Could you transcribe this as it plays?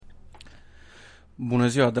Bună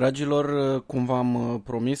ziua, dragilor! Cum v-am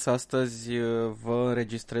promis, astăzi vă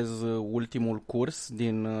înregistrez ultimul curs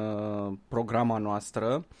din programa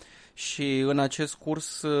noastră și în acest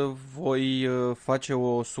curs voi face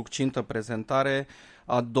o succintă prezentare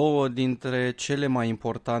a două dintre cele mai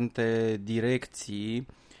importante direcții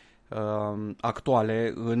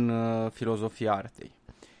actuale în filozofia artei.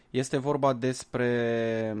 Este vorba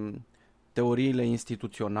despre teoriile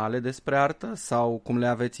instituționale despre artă sau, cum le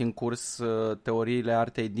aveți în curs, teoriile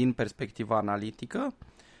artei din perspectiva analitică,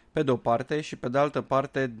 pe de o parte, și pe de altă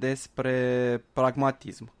parte despre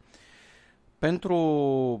pragmatism. Pentru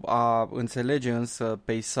a înțelege însă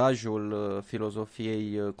peisajul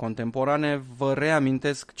filozofiei contemporane, vă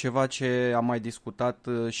reamintesc ceva ce am mai discutat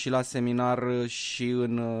și la seminar și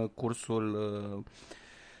în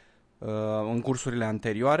cursurile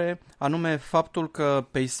anterioare, anume faptul că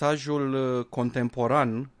peisajul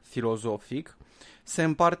contemporan filozofic se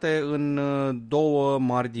împarte în două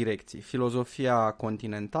mari direcții, filozofia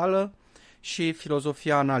continentală și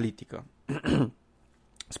filozofia analitică.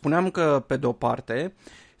 Spuneam că, pe de-o parte,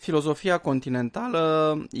 filozofia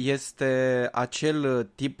continentală este acel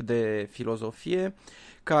tip de filozofie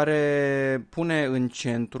care pune în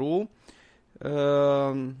centru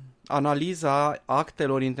analiza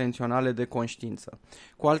actelor intenționale de conștiință.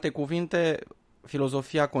 Cu alte cuvinte,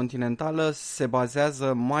 filozofia continentală se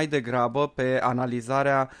bazează mai degrabă pe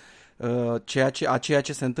analizarea a ceea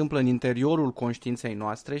ce se întâmplă în interiorul conștiinței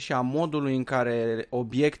noastre și a modului în care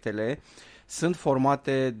obiectele sunt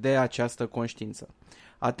formate de această conștiință.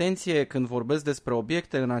 Atenție, când vorbesc despre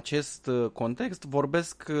obiecte în acest context,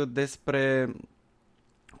 vorbesc despre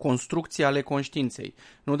construcții ale conștiinței,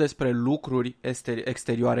 nu despre lucruri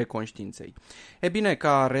exterioare conștiinței. E bine,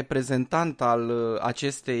 ca reprezentant al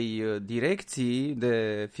acestei direcții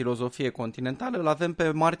de filozofie continentală, îl avem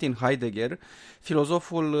pe Martin Heidegger,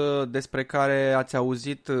 filozoful despre care ați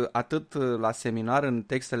auzit atât la seminar, în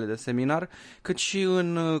textele de seminar, cât și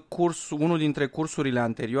în unul dintre cursurile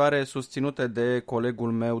anterioare susținute de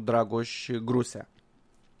colegul meu, Dragoș Grusea.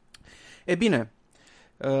 E bine,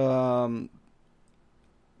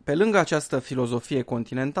 pe lângă această filozofie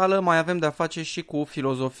continentală, mai avem de-a face și cu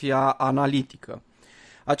filozofia analitică.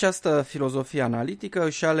 Această filozofie analitică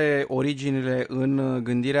își are originile în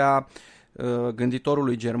gândirea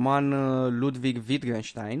gânditorului german Ludwig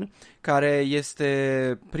Wittgenstein, care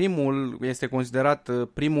este considerat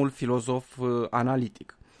primul filozof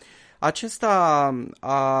analitic. Acesta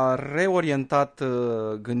a reorientat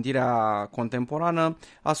gândirea contemporană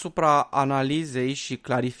asupra analizei și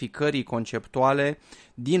clarificării conceptuale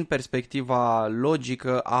din perspectiva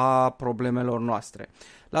logică a problemelor noastre.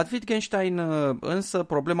 La Wittgenstein însă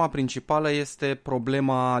problema principală este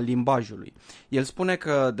problema limbajului. El spune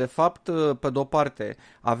că, de fapt, pe de-o parte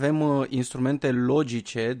avem instrumente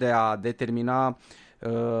logice de a determina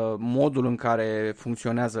modul în care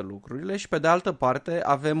funcționează lucrurile și pe de altă parte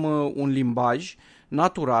avem un limbaj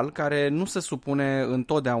natural care nu se supune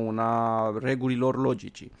întotdeauna regulilor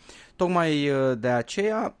logicii. Tocmai de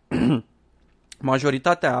aceea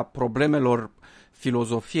majoritatea problemelor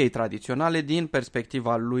filozofiei tradiționale din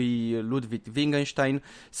perspectiva lui Ludwig Wittgenstein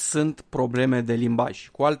sunt probleme de limbaj.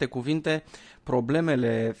 Cu alte cuvinte,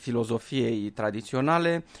 problemele filozofiei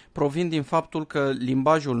tradiționale provin din faptul că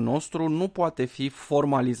limbajul nostru nu poate fi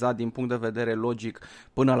formalizat din punct de vedere logic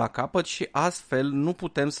până la capăt și astfel nu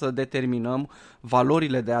putem să determinăm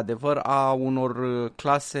valorile de adevăr a unor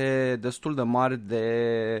clase destul de mari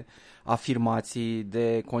de afirmații,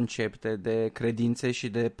 de concepte, de credințe și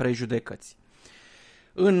de prejudecăți.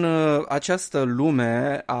 În această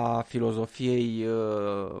lume a filozofiei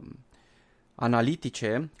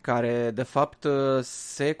analitice, care de fapt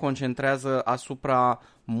se concentrează asupra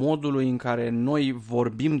modului în care noi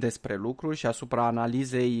vorbim despre lucruri și asupra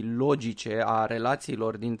analizei logice a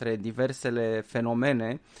relațiilor dintre diversele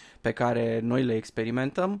fenomene pe care noi le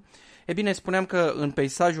experimentăm, e bine, spuneam că în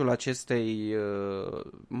peisajul acestei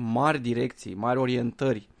mari direcții, mari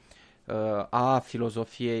orientări a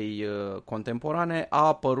filozofiei contemporane a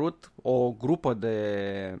apărut o grupă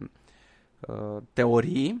de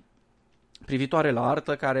teorii privitoare la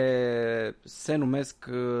artă care se numesc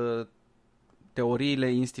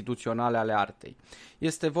teoriile instituționale ale artei.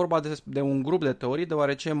 Este vorba de un grup de teorii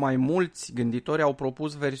deoarece mai mulți gânditori au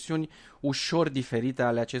propus versiuni ușor diferite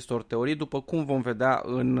ale acestor teorii, după cum vom vedea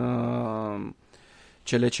în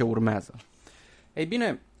cele ce urmează. Ei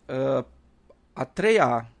bine, a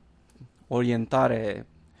treia orientare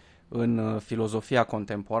în filozofia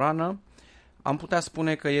contemporană, am putea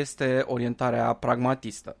spune că este orientarea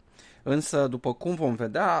pragmatistă. Însă, după cum vom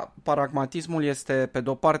vedea, pragmatismul este, pe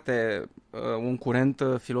de-o parte, un curent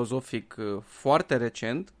filozofic foarte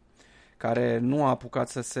recent, care nu a apucat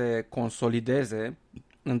să se consolideze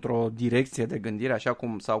într-o direcție de gândire, așa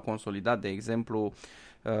cum s-au consolidat, de exemplu,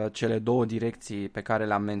 cele două direcții pe care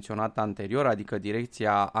le-am menționat anterior, adică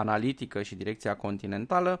direcția analitică și direcția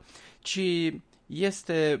continentală, ci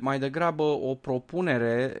este mai degrabă o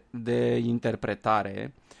propunere de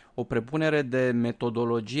interpretare, o propunere de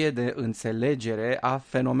metodologie de înțelegere a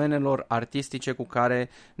fenomenelor artistice cu care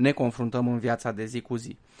ne confruntăm în viața de zi cu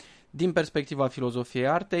zi. Din perspectiva filozofiei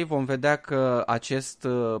artei vom vedea că acest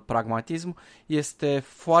pragmatism este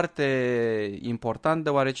foarte important,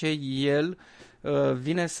 deoarece el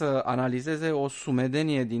vine să analizeze o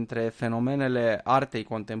sumedenie dintre fenomenele artei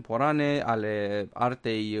contemporane, ale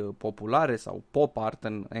artei populare sau pop art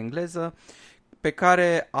în engleză, pe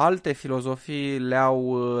care alte filozofii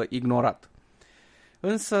le-au ignorat.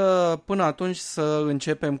 Însă, până atunci să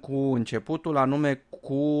începem cu începutul, anume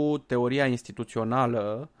cu teoria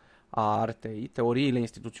instituțională a artei, teoriile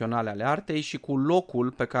instituționale ale artei și cu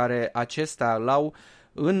locul pe care acestea îl au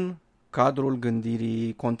în cadrul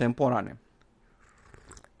gândirii contemporane.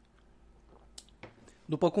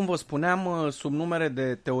 După cum vă spuneam, sub numere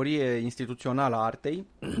de teorie instituțională a artei,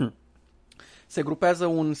 se grupează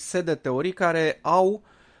un set de teorii care au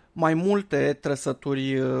mai multe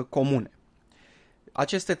trăsături comune.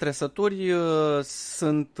 Aceste trăsături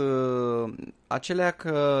sunt acelea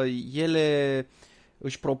că ele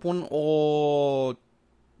își propun o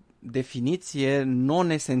definiție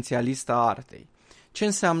non-esențialistă a artei. Ce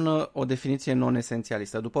înseamnă o definiție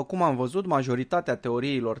non-esențialistă? După cum am văzut, majoritatea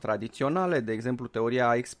teoriilor tradiționale, de exemplu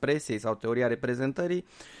teoria expresiei sau teoria reprezentării,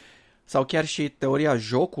 sau chiar și teoria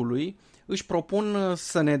jocului, își propun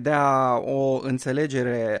să ne dea o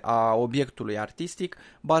înțelegere a obiectului artistic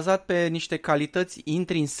bazat pe niște calități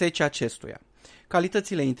intrinsece acestuia.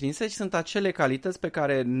 Calitățile intrinseci sunt acele calități pe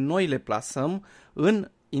care noi le plasăm în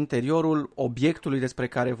interiorul obiectului despre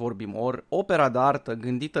care vorbim. Ori opera de artă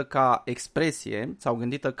gândită ca expresie sau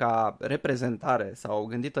gândită ca reprezentare sau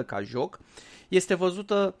gândită ca joc este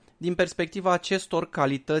văzută din perspectiva acestor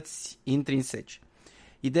calități intrinseci.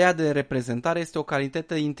 Ideea de reprezentare este o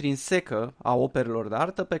calitate intrinsecă a operelor de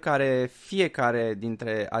artă pe care fiecare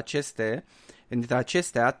dintre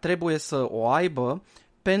acestea trebuie să o aibă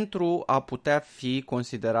pentru a putea fi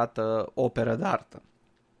considerată operă de artă.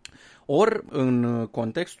 Ori, în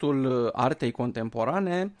contextul artei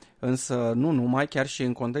contemporane, însă nu numai, chiar și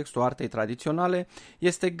în contextul artei tradiționale,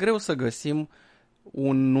 este greu să găsim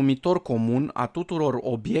un numitor comun a tuturor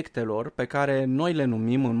obiectelor pe care noi le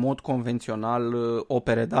numim în mod convențional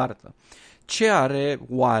opere de artă. Ce are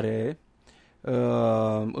oare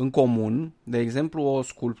în comun, de exemplu, o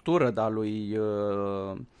sculptură de-a lui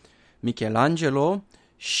Michelangelo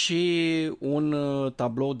și un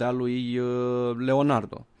tablou de-a lui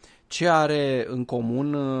Leonardo? Ce are în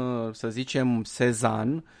comun, să zicem,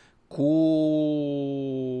 Cézanne cu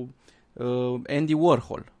Andy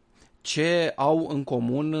Warhol? Ce au în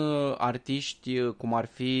comun artiști cum ar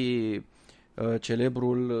fi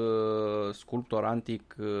celebrul sculptor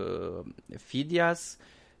antic Fidias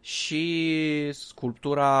și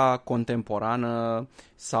sculptura contemporană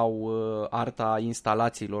sau arta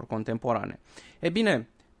instalațiilor contemporane? E bine,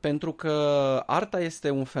 pentru că arta este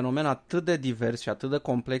un fenomen atât de divers și atât de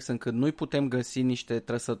complex încât nu putem găsi niște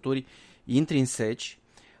trăsături intrinseci,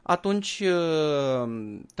 atunci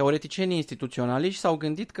teoreticienii instituționaliști s-au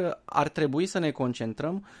gândit că ar trebui să ne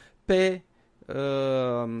concentrăm pe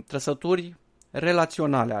trăsături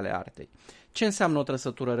relaționale ale artei. Ce înseamnă o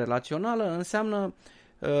trăsătură relațională? Înseamnă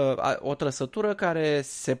o trăsătură care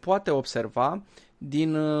se poate observa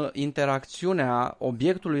din interacțiunea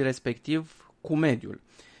obiectului respectiv cu mediul.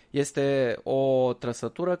 Este o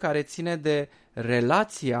trăsătură care ține de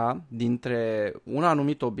relația dintre un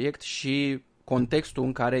anumit obiect și contextul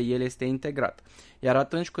în care el este integrat. Iar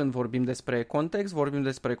atunci când vorbim despre context, vorbim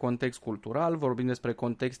despre context cultural, vorbim despre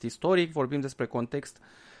context istoric, vorbim despre context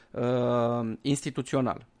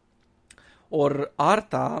instituțional. Ori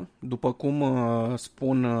arta, după cum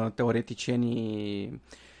spun teoreticienii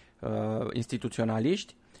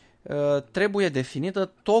instituționaliști, trebuie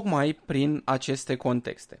definită tocmai prin aceste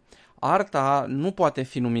contexte. Arta nu poate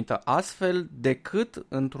fi numită astfel decât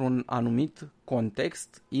într-un anumit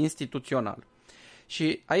context instituțional.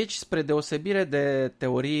 Și aici, spre deosebire de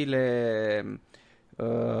teoriile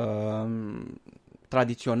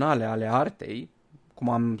tradiționale ale artei, cum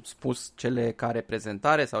am spus, cele ca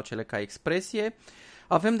reprezentare sau cele ca expresie,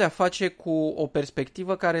 avem de-a face cu o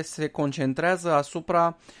perspectivă care se concentrează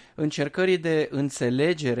asupra încercării de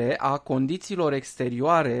înțelegere a condițiilor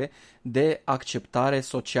exterioare de acceptare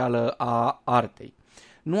socială a artei.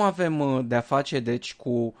 Nu avem de-a face, deci,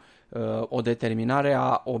 cu o determinare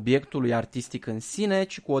a obiectului artistic în sine,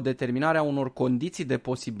 ci cu o determinare a unor condiții de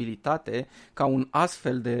posibilitate ca un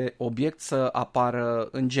astfel de obiect să apară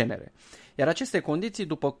în genere. Iar aceste condiții,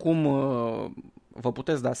 după cum vă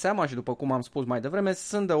puteți da seama și după cum am spus mai devreme,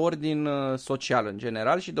 sunt de ordin social în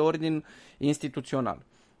general și de ordin instituțional.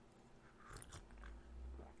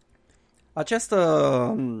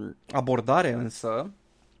 Această abordare însă,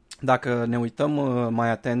 dacă ne uităm mai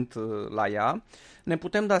atent la ea, ne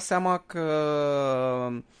putem da seama că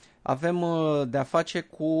avem de-a face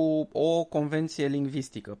cu o convenție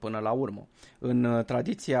lingvistică până la urmă. În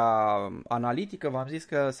tradiția analitică v-am zis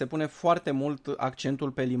că se pune foarte mult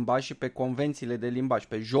accentul pe limbaj și pe convențiile de limbaj,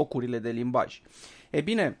 pe jocurile de limbaj. E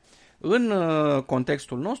bine, în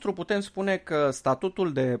contextul nostru putem spune că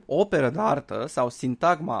statutul de operă de artă sau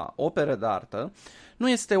sintagma operă de artă nu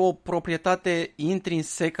este o proprietate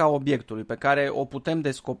intrinsecă a obiectului pe care o putem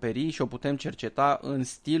descoperi și o putem cerceta în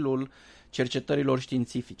stilul cercetărilor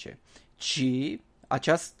științifice, ci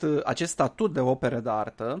acest statut de operă de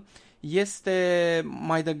artă este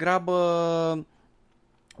mai degrabă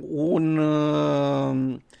un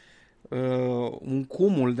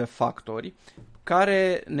cumul de factori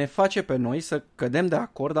care ne face pe noi să cădem de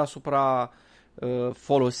acord asupra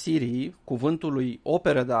folosirii cuvântului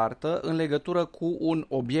operă de artă în legătură cu un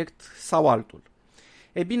obiect sau altul.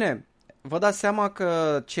 E bine, vă dați seama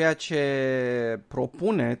că ceea ce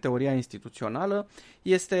propune teoria instituțională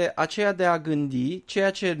este aceea de a gândi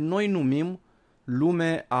ceea ce noi numim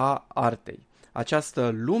lume a artei.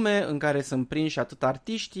 Această lume în care sunt prinși atât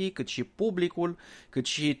artiștii, cât și publicul, cât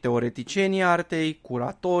și teoreticienii artei,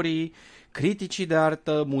 curatorii, criticii de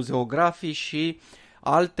artă, muzeografii și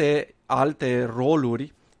alte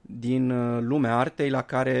roluri din lumea artei la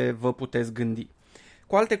care vă puteți gândi.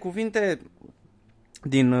 Cu alte cuvinte,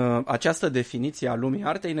 din această definiție a lumii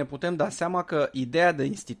artei ne putem da seama că ideea de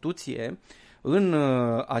instituție în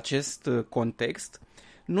acest context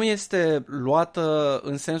nu este luată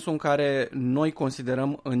în sensul în care noi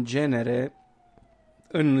considerăm în genere,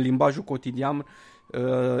 în limbajul cotidian,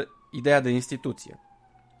 ideea de instituție.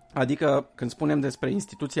 Adică când spunem despre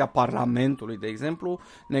instituția Parlamentului, de exemplu,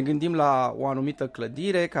 ne gândim la o anumită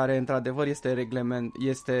clădire care într-adevăr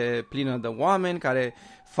este plină de oameni care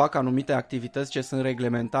fac anumite activități ce sunt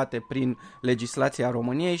reglementate prin legislația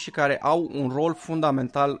României și care au un rol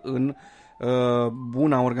fundamental în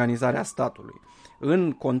buna organizare a statului.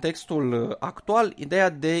 În contextul actual, ideea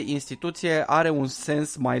de instituție are un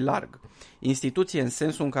sens mai larg. Instituție, în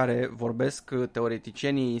sensul în care vorbesc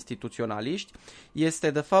teoreticienii instituționaliști,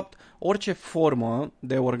 este de fapt orice formă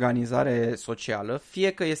de organizare socială,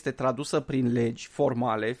 fie că este tradusă prin legi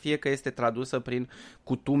formale, fie că este tradusă prin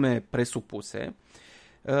cutume presupuse,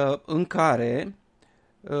 în care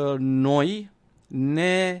noi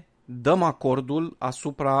ne dăm acordul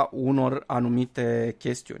asupra unor anumite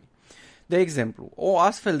chestiuni. De exemplu, o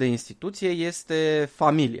astfel de instituție este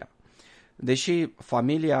familia. Deși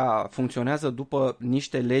familia funcționează după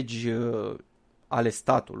niște legi ale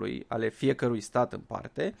statului, ale fiecărui stat în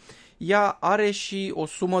parte, ea are și o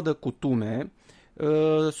sumă de cutume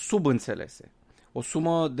subînțelese. O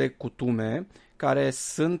sumă de cutume care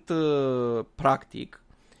sunt practic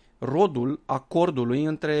rodul acordului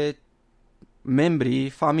între membrii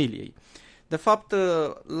familiei. De fapt,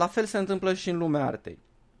 la fel se întâmplă și în lumea artei.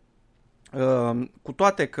 Cu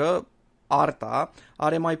toate că arta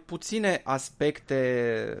are mai puține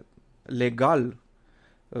aspecte legal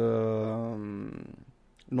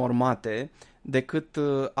normate decât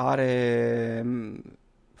are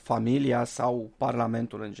familia sau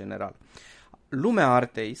parlamentul în general. Lumea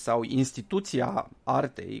artei sau instituția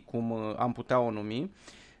artei, cum am putea o numi,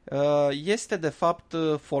 este de fapt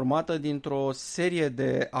formată dintr-o serie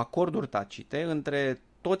de acorduri tacite între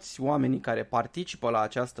toți oamenii care participă la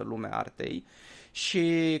această lume a artei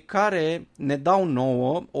și care ne dau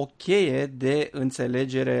nouă o cheie de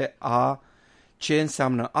înțelegere a ce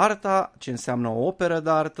înseamnă arta, ce înseamnă o operă de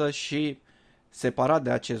artă și, separat de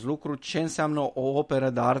acest lucru, ce înseamnă o operă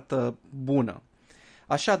de artă bună.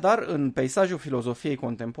 Așadar, în peisajul filozofiei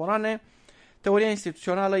contemporane, teoria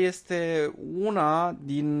instituțională este una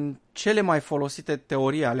din cele mai folosite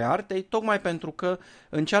teorii ale artei, tocmai pentru că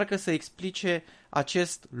încearcă să explice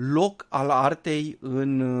acest loc al artei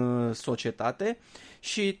în societate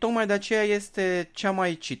și tocmai de aceea este cea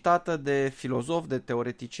mai citată de filozofi, de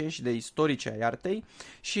teoreticieni și de istorici ai artei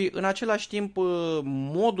și în același timp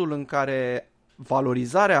modul în care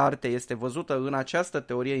valorizarea artei este văzută în această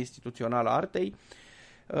teorie instituțională a artei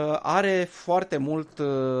are foarte mult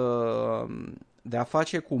de a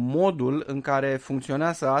face cu modul în care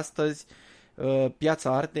funcționează astăzi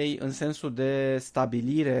piața artei în sensul de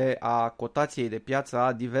stabilire a cotației de piață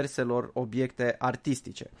a diverselor obiecte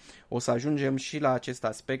artistice. O să ajungem și la acest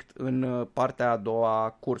aspect în partea a doua a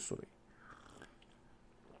cursului.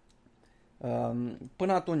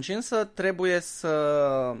 Până atunci însă trebuie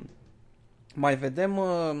să mai vedem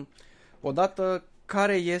odată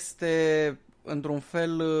care este într-un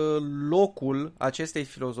fel locul acestei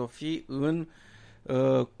filozofii în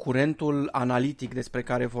curentul analitic despre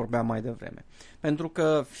care vorbeam mai devreme. Pentru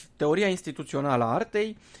că teoria instituțională a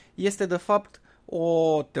artei este de fapt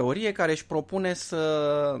o teorie care își propune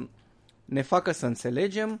să ne facă să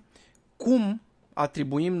înțelegem cum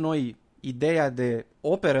atribuim noi ideea de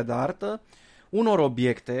operă de artă unor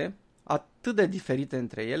obiecte atât de diferite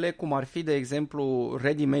între ele, cum ar fi, de exemplu,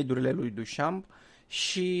 ready-made-urile lui Duchamp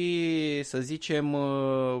și, să zicem,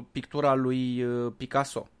 pictura lui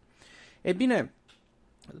Picasso. E bine,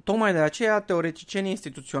 tocmai de aceea teoreticienii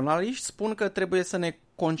instituționaliști spun că trebuie să ne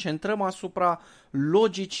concentrăm asupra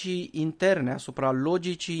logicii interne, asupra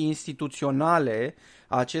logicii instituționale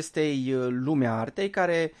a acestei lume a artei,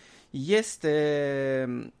 care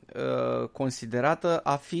este considerată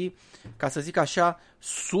a fi, ca să zic așa,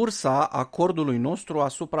 sursa acordului nostru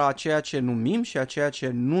asupra a ceea ce numim și a ceea ce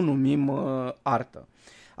nu numim artă.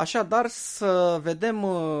 Așadar, să vedem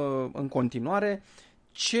în continuare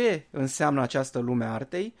ce înseamnă această lume a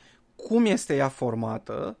artei, cum este ea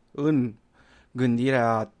formată în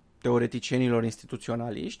gândirea teoreticienilor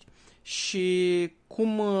instituționaliști și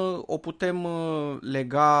cum o putem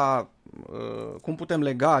lega, cum putem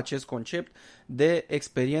lega acest concept de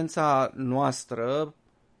experiența noastră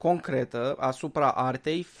concretă asupra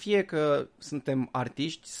artei, fie că suntem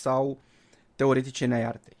artiști sau teoreticieni ai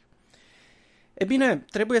artei. E bine,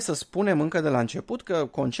 trebuie să spunem încă de la început că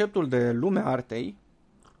conceptul de lume a artei,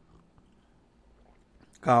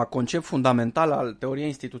 ca concept fundamental al teoriei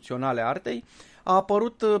instituționale a artei, a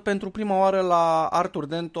apărut pentru prima oară la Arthur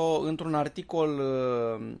Dento într-un articol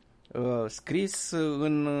scris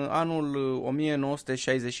în anul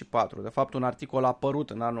 1964. De fapt, un articol apărut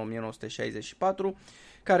în anul 1964,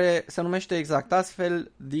 care se numește exact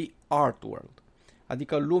astfel The Art World,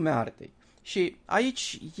 adică lumea artei. Și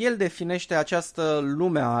aici el definește această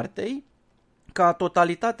lume a artei ca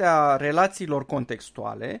totalitatea relațiilor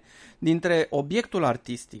contextuale dintre obiectul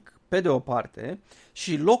artistic, pe de o parte,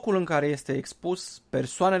 și locul în care este expus,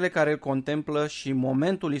 persoanele care îl contemplă și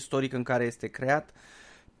momentul istoric în care este creat,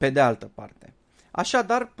 pe de altă parte.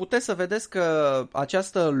 Așadar, puteți să vedeți că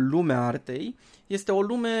această lume a artei este o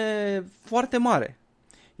lume foarte mare.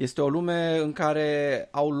 Este o lume în care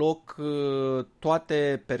au loc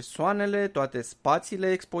toate persoanele, toate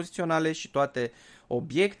spațiile expoziționale și toate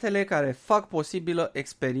obiectele care fac posibilă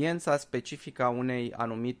experiența specifică a unei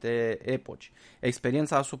anumite epoci.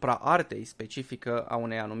 Experiența asupra artei specifică a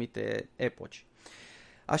unei anumite epoci.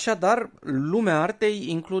 Așadar, lumea artei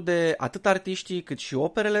include atât artiștii cât și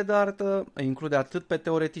operele de artă, include atât pe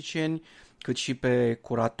teoreticieni cât și pe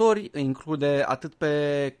curatori, include atât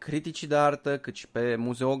pe criticii de artă cât și pe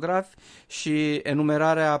muzeografi și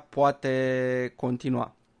enumerarea poate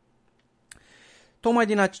continua. Tocmai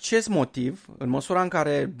din acest motiv, în măsura în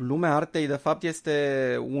care lumea artei de fapt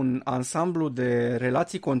este un ansamblu de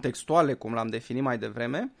relații contextuale, cum l-am definit mai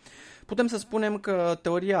devreme, putem să spunem că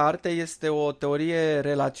teoria artei este o teorie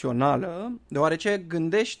relațională, deoarece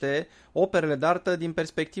gândește operele de artă din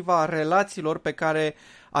perspectiva relațiilor pe care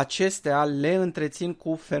acestea le întrețin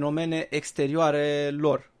cu fenomene exterioare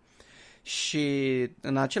lor. Și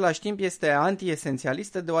în același timp este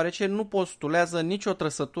anti-esențialistă, deoarece nu postulează nicio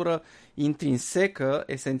trăsătură intrinsecă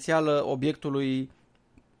esențială obiectului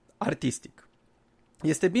artistic.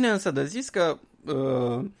 Este bine însă de zis că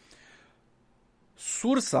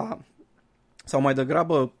sursa, sau mai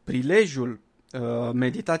degrabă prilejul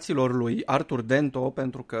meditațiilor lui Arthur Dento,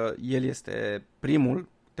 pentru că el este primul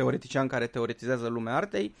teoretician care teoretizează lumea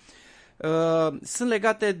artei, sunt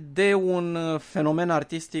legate de un fenomen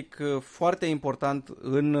artistic foarte important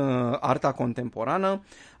în arta contemporană,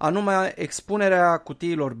 anume expunerea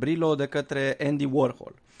cutiilor Brillo de către Andy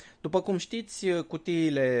Warhol. După cum știți,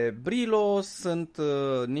 cutiile Brillo sunt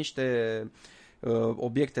niște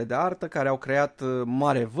obiecte de artă care au creat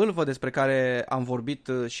mare vâlvă, despre care am vorbit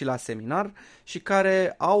și la seminar și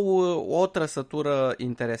care au o trăsătură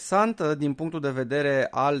interesantă din punctul de vedere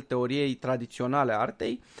al teoriei tradiționale a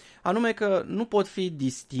artei, anume că nu pot fi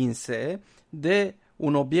distinse de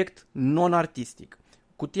un obiect non-artistic.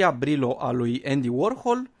 Cutia Brillo a lui Andy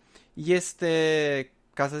Warhol este,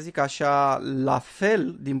 ca să zic așa, la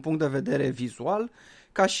fel din punct de vedere vizual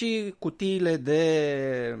ca și cutiile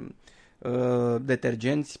de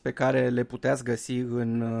detergenți pe care le puteați găsi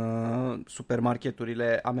în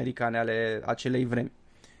supermarketurile americane ale acelei vremi.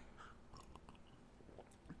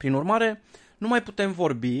 Prin urmare, nu mai putem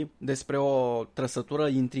vorbi despre o trăsătură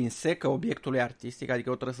intrinsecă obiectului artistic,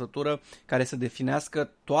 adică o trăsătură care să definească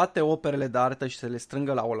toate operele de artă și să le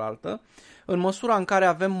strângă la oaltă, în măsura în care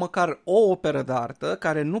avem măcar o operă de artă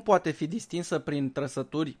care nu poate fi distinsă prin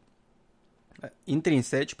trăsături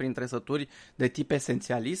intrinseci, prin trăsături de tip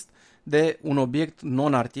esențialist, de un obiect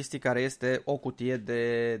non-artistic care este o cutie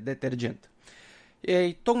de detergent.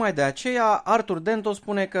 Ei, tocmai de aceea, Arthur Dento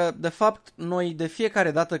spune că, de fapt, noi de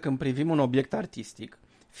fiecare dată când privim un obiect artistic,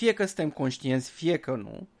 fie că suntem conștienți, fie că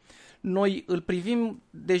nu, noi îl privim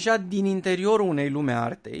deja din interiorul unei lume a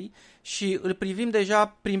artei și îl privim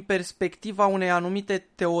deja prin perspectiva unei anumite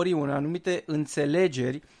teorii, unei anumite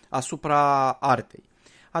înțelegeri asupra artei.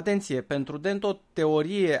 Atenție, pentru Dento,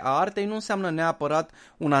 teorie a artei nu înseamnă neapărat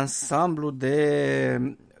un ansamblu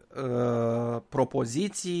de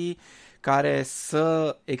propoziții care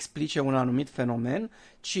să explice un anumit fenomen,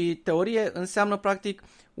 ci teorie înseamnă practic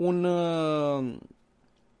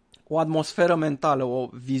o atmosferă mentală, o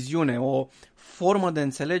viziune, o formă de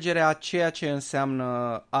înțelegere a ceea ce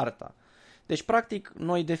înseamnă arta. Deci, practic,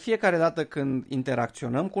 noi de fiecare dată când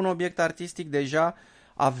interacționăm cu un obiect artistic, deja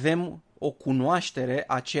avem o cunoaștere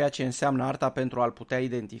a ceea ce înseamnă arta pentru a-l putea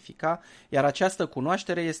identifica, iar această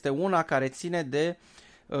cunoaștere este una care ține de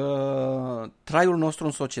traiul nostru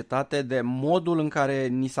în societate, de modul în care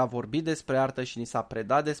ni s-a vorbit despre artă și ni s-a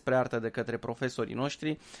predat despre artă de către profesorii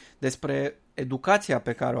noștri, despre educația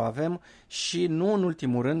pe care o avem și, nu în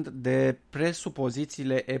ultimul rând, de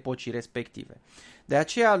presupozițiile epocii respective. De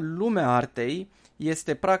aceea, lumea artei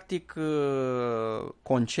este practic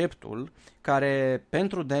conceptul care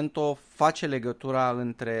pentru Dento face legătura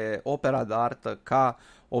între opera de artă ca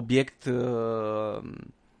obiect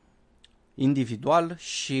individual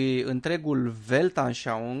și întregul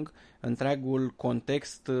Weltanschauung, întregul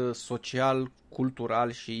context social,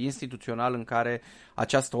 cultural și instituțional în care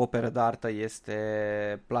această operă de artă este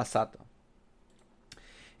plasată.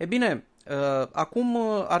 E bine, acum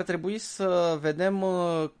ar trebui să vedem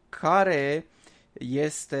care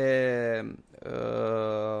este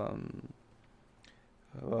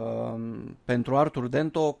pentru Arthur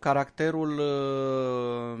Dento caracterul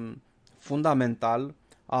fundamental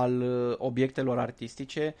al obiectelor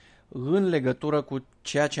artistice în legătură cu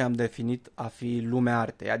ceea ce am definit a fi lumea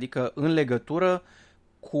artei, adică în legătură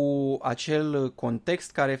cu acel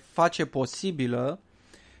context care face posibilă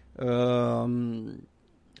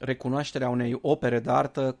recunoașterea unei opere de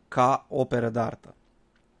artă ca operă de artă.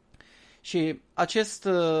 Și acest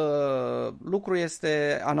lucru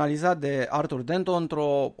este analizat de Arthur Dento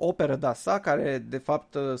într-o operă de-a sa, care de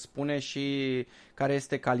fapt spune și care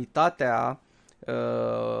este calitatea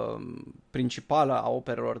principală a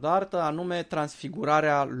operelor de artă, anume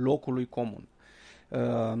transfigurarea locului comun.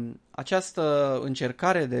 Această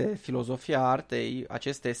încercare de filozofia artei,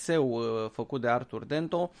 acest eseu făcut de Arthur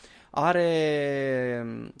Dento, are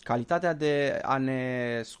calitatea de a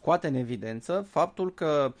ne scoate în evidență faptul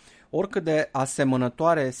că oricât de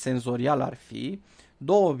asemănătoare senzorial ar fi,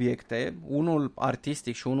 două obiecte, unul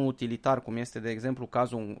artistic și unul utilitar, cum este de exemplu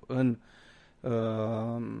cazul în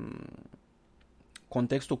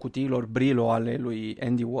contextul cutiilor Brillo ale lui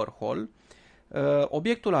Andy Warhol,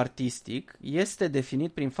 obiectul artistic este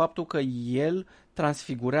definit prin faptul că el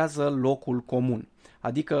transfigurează locul comun,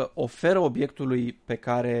 adică oferă obiectului pe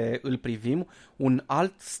care îl privim un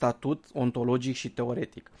alt statut ontologic și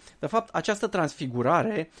teoretic. De fapt, această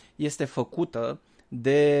transfigurare este făcută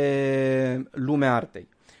de lumea artei.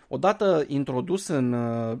 Odată introdus în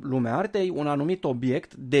lumea artei, un anumit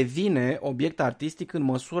obiect devine obiect artistic în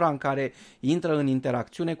măsura în care intră în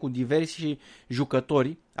interacțiune cu diversi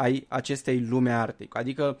jucători ai acestei lume artei,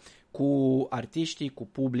 adică cu artiștii, cu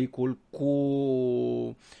publicul,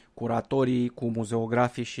 cu curatorii, cu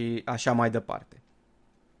muzeografii și așa mai departe.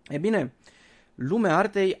 E bine, lumea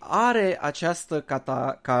artei are această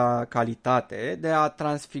calitate de a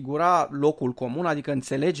transfigura locul comun, adică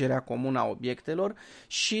înțelegerea comună a obiectelor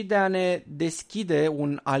și de a ne deschide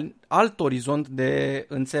un alt orizont de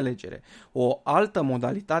înțelegere, o altă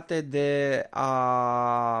modalitate de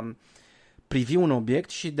a privi un obiect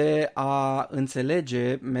și de a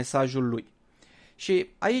înțelege mesajul lui. Și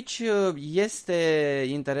aici este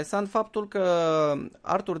interesant faptul că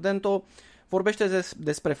Arthur Dento vorbește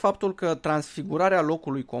despre faptul că transfigurarea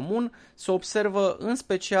locului comun se observă în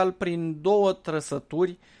special prin două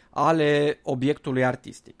trăsături ale obiectului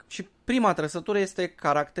artistic. Și prima trăsătură este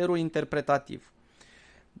caracterul interpretativ.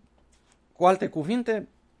 Cu alte cuvinte,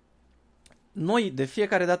 noi de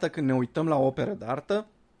fiecare dată când ne uităm la o operă de artă,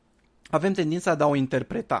 avem tendința de a o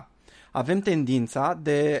interpreta. Avem tendința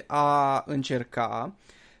de a încerca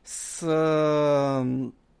să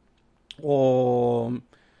o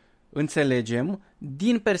înțelegem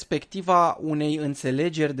din perspectiva unei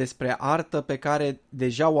înțelegeri despre artă pe care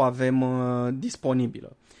deja o avem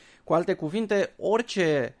disponibilă. Cu alte cuvinte,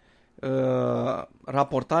 orice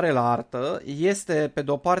raportare la artă este pe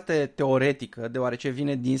de-o parte teoretică, deoarece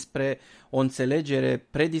vine dinspre o înțelegere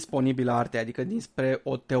predisponibilă a artei, adică dinspre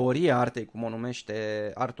o teorie a artei, cum o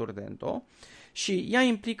numește Arthur Dento, și ea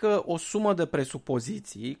implică o sumă de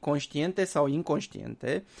presupoziții, conștiente sau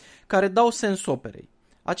inconștiente, care dau sens operei.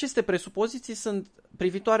 Aceste presupoziții sunt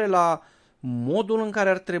privitoare la modul în care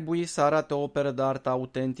ar trebui să arate o operă de artă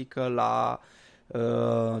autentică, la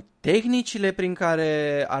tehnicile prin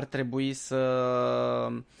care ar trebui să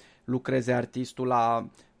lucreze artistul, la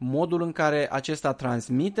modul în care acesta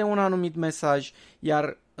transmite un anumit mesaj,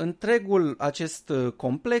 iar întregul acest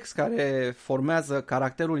complex care formează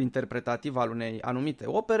caracterul interpretativ al unei anumite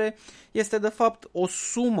opere este de fapt o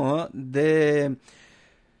sumă de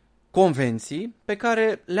convenții pe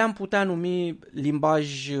care le-am putea numi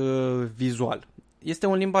limbaj vizual. Este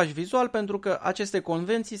un limbaj vizual pentru că aceste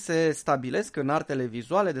convenții se stabilesc în artele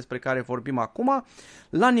vizuale despre care vorbim acum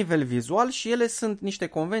la nivel vizual și ele sunt niște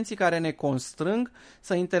convenții care ne constrâng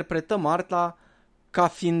să interpretăm arta ca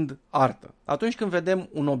fiind artă. Atunci când vedem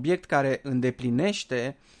un obiect care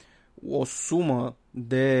îndeplinește o sumă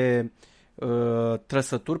de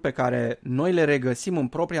trăsături pe care noi le regăsim în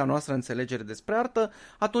propria noastră înțelegere despre artă,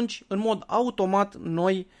 atunci în mod automat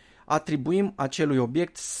noi atribuim acelui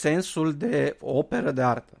obiect sensul de operă de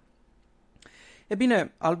artă. E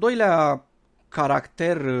bine, al doilea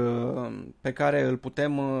caracter pe care îl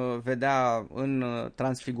putem vedea în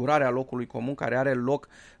transfigurarea locului comun care are loc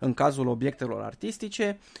în cazul obiectelor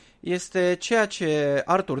artistice este ceea ce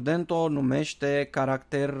Arthur Dento numește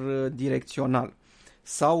caracter direcțional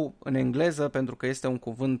sau în engleză, pentru că este un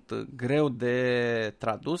cuvânt greu de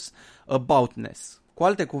tradus, aboutness. Cu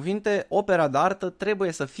alte cuvinte, opera de artă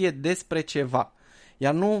trebuie să fie despre ceva,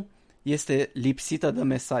 iar nu este lipsită de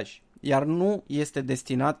mesaj, iar nu este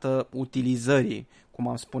destinată utilizării, cum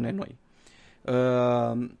am spune noi.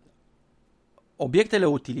 Obiectele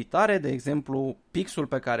utilitare, de exemplu, pixul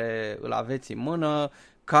pe care îl aveți în mână,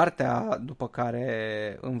 cartea după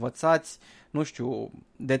care învățați, nu știu,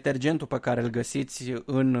 detergentul pe care îl găsiți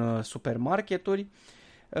în supermarketuri,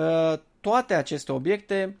 toate aceste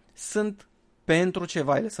obiecte sunt pentru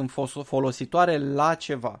ceva, ele sunt folositoare la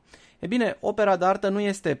ceva. E bine, opera de artă nu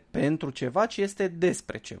este pentru ceva, ci este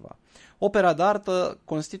despre ceva. Opera de artă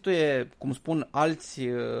constituie, cum spun alți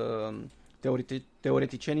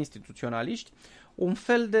teoreticieni instituționaliști, un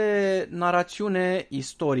fel de narațiune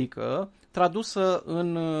istorică tradusă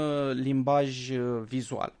în limbaj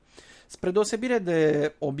vizual. Spre deosebire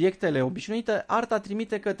de obiectele obișnuite, arta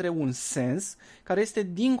trimite către un sens care este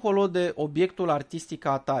dincolo de obiectul artistic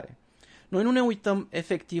ca atare. Noi nu ne uităm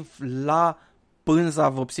efectiv la pânza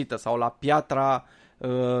vopsită sau la piatra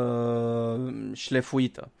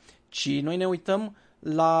șlefuită, ci noi ne uităm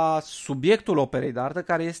la subiectul operei de artă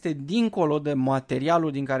care este dincolo de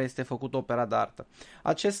materialul din care este făcut opera de artă.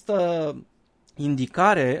 Această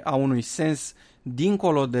indicare a unui sens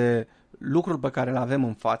dincolo de lucrul pe care îl avem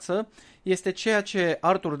în față este ceea ce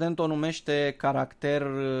Arthur Dento numește caracter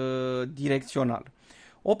direcțional.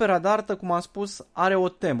 Opera de artă, cum am spus, are o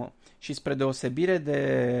temă și spre deosebire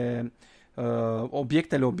de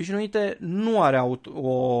obiectele obișnuite nu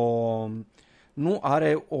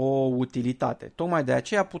are o utilitate. Tocmai de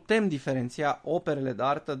aceea putem diferenția operele de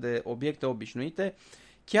artă de obiecte obișnuite,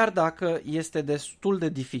 chiar dacă este destul de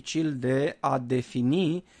dificil de a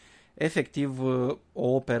defini efectiv o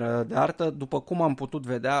operă de artă, după cum am putut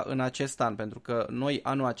vedea în acest an, pentru că noi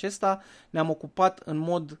anul acesta ne-am ocupat în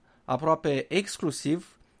mod aproape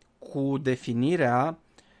exclusiv cu definirea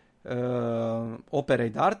operei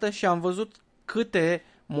de artă și am văzut câte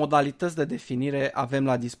modalități de definire avem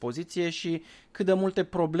la dispoziție și cât de multe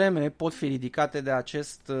probleme pot fi ridicate de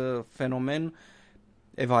acest fenomen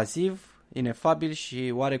evaziv, inefabil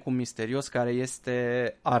și oarecum misterios care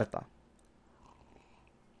este arta.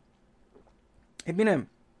 E bine,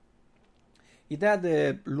 ideea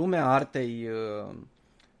de lumea artei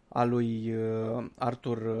a lui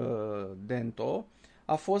Arthur Dento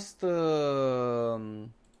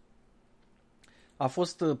a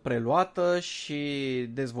fost preluată și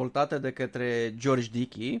dezvoltată de către George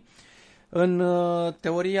Dickey în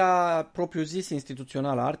teoria propriu-zis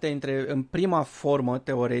instituțională a artei, în prima formă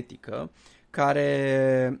teoretică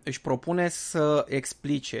care își propune să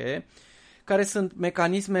explice care sunt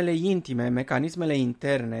mecanismele intime, mecanismele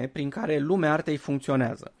interne prin care lumea artei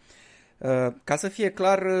funcționează. Ca să fie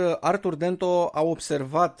clar, Arthur Dento a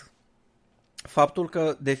observat faptul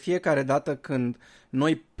că de fiecare dată când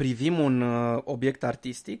noi privim un obiect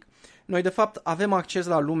artistic, noi de fapt avem acces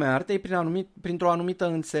la lumea artei printr-o anumită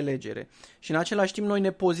înțelegere și în același timp noi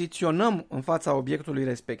ne poziționăm în fața obiectului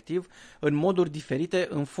respectiv în moduri diferite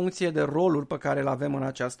în funcție de rolul pe care îl avem în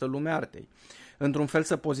această lume artei. Într-un fel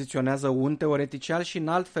se poziționează un teoretician și în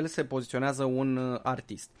alt fel se poziționează un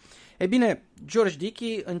artist. E bine, George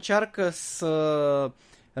Dickey încearcă să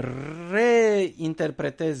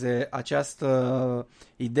reinterpreteze această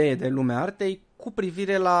idee de lume artei cu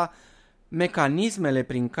privire la mecanismele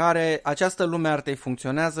prin care această lume artei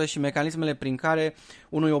funcționează și mecanismele prin care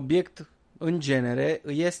unui obiect în genere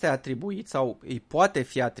îi este atribuit sau îi poate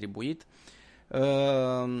fi atribuit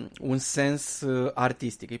un sens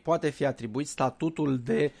artistic, îi poate fi atribuit statutul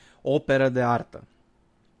de operă de artă.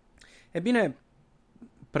 E bine,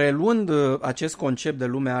 preluând acest concept de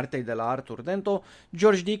lume artei de la Arthur Dento,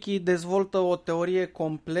 George Dickey dezvoltă o teorie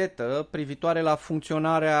completă privitoare la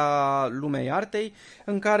funcționarea lumei artei,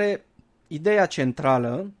 în care ideea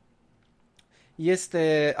centrală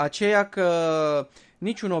este aceea că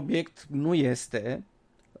niciun obiect nu este,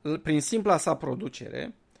 prin simpla sa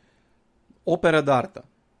producere, operă de artă.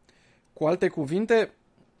 Cu alte cuvinte,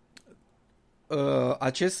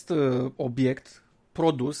 acest obiect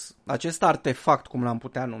produs, acest artefact, cum l-am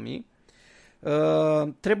putea numi,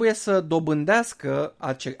 trebuie să dobândească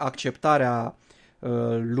acceptarea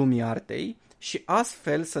lumii artei și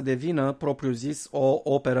astfel să devină propriu-zis o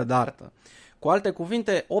operă de artă. Cu alte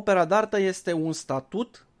cuvinte, opera de artă este un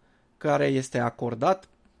statut care este acordat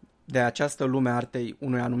de această lume artei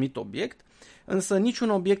unui anumit obiect, însă niciun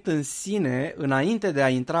obiect în sine, înainte de a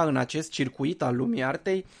intra în acest circuit al lumii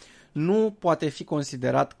artei, nu poate fi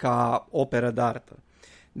considerat ca operă de artă.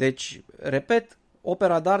 Deci, repet,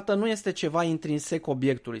 opera de artă nu este ceva intrinsec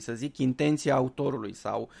obiectului, să zic intenția autorului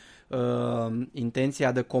sau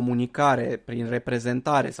intenția de comunicare prin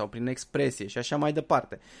reprezentare sau prin expresie și așa mai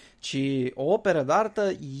departe, ci o operă de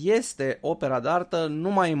artă este opera de artă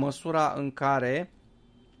numai în măsura în care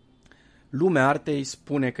lumea artei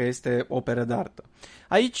spune că este operă de artă.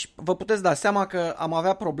 Aici vă puteți da seama că am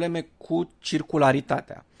avea probleme cu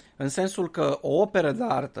circularitatea, în sensul că o operă de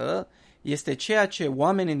artă este ceea ce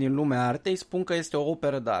oamenii din lumea artei spun că este o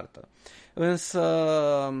operă de artă. Însă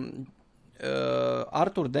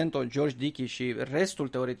Arthur Dento, George Dickey și restul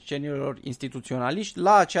teoreticienilor instituționaliști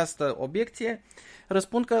la această obiecție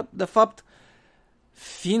răspund că, de fapt,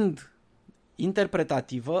 fiind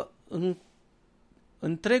interpretativă,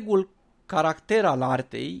 întregul caracter al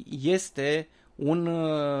artei este un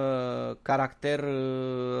caracter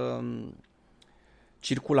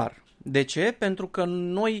circular. De ce? Pentru că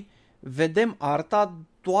noi vedem arta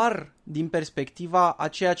doar din perspectiva a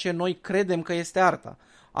ceea ce noi credem că este arta.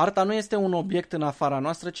 Arta nu este un obiect în afara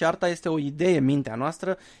noastră, ci arta este o idee în mintea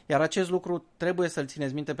noastră, iar acest lucru trebuie să-l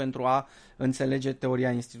țineți minte pentru a înțelege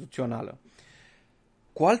teoria instituțională.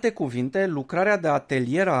 Cu alte cuvinte, lucrarea de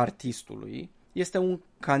atelier a artistului este un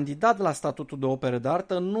candidat la statutul de operă de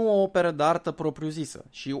artă, nu o operă de artă propriu-zisă.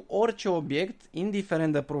 Și orice obiect,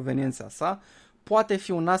 indiferent de proveniența sa, poate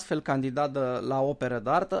fi un astfel candidat la operă de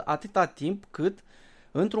artă atâta timp cât,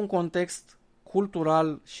 într-un context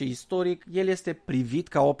cultural și istoric, el este privit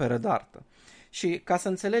ca operă de artă. Și ca să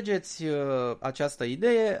înțelegeți această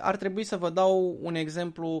idee, ar trebui să vă dau un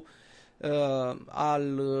exemplu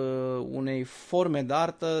al unei forme de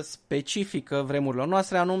artă specifică vremurilor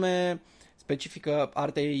noastre, anume specifică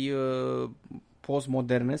artei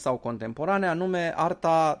postmoderne sau contemporane, anume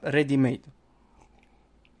arta ready-made.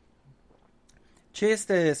 Ce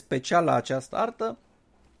este special la această artă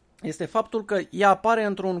este faptul că ea apare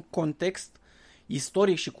într-un context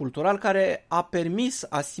istoric și cultural care a permis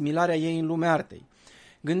asimilarea ei în lumea artei.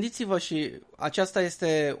 Gândiți-vă, și aceasta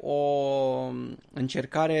este o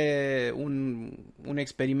încercare, un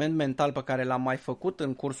experiment mental pe care l-am mai făcut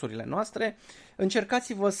în cursurile noastre.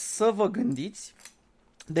 Încercați-vă să vă gândiți,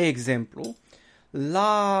 de exemplu,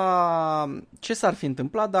 la ce s-ar fi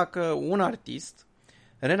întâmplat dacă un artist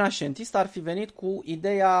renascentist ar fi venit cu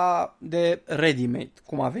ideea de ready-made,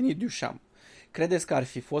 cum a venit Duchamp. Credeți că ar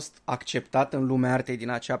fi fost acceptat în lumea artei din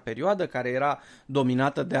acea perioadă, care era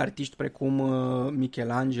dominată de artiști precum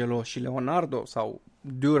Michelangelo și Leonardo sau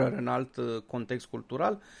Dürer în alt context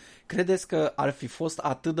cultural? Credeți că ar fi fost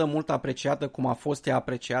atât de mult apreciată cum a fost ea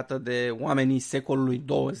apreciată de oamenii secolului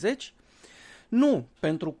 20? Nu,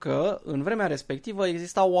 pentru că în vremea respectivă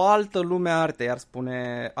exista o altă lume a artei, ar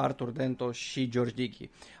spune Arthur Dento și George Dickey.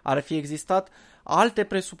 Ar fi existat alte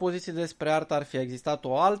presupoziții despre artă, ar fi existat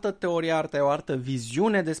o altă teorie a artei, o altă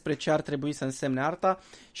viziune despre ce ar trebui să însemne arta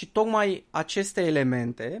și tocmai aceste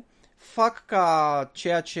elemente fac ca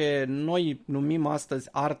ceea ce noi numim astăzi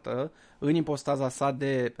artă, în ipostaza sa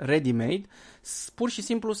de ready-made, pur și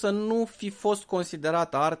simplu să nu fi fost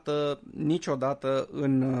considerată artă niciodată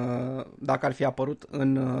dacă ar fi apărut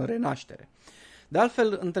în Renaștere. De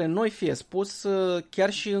altfel, între noi fie spus, chiar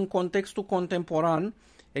și în contextul contemporan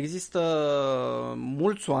există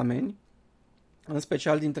mulți oameni, în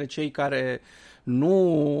special dintre cei care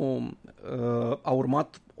nu au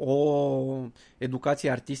urmat o educație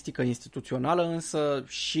artistică instituțională, însă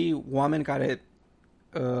și oameni care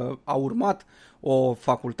au urmat o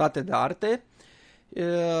facultate de arte.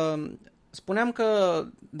 Spuneam că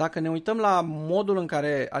dacă ne uităm la modul în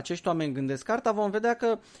care acești oameni gândesc arta, vom vedea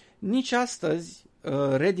că nici astăzi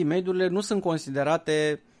ready-made-urile nu sunt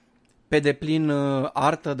considerate pe deplin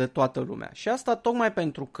artă de toată lumea. Și asta tocmai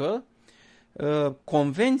pentru că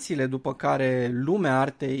convențiile după care lumea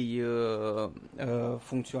artei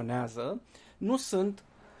funcționează nu sunt,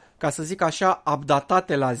 ca să zic așa,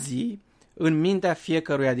 updatate la zi în mintea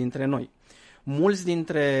fiecăruia dintre noi. Mulți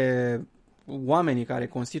dintre oamenii care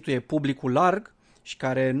constituie publicul larg și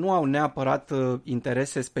care nu au neapărat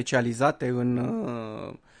interese specializate în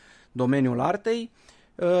domeniul artei,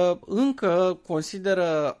 încă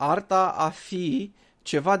consideră arta a fi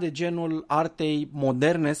ceva de genul artei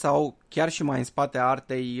moderne sau chiar și mai în spate a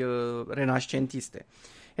artei renascentiste.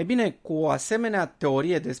 E bine, cu o asemenea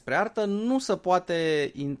teorie despre artă nu se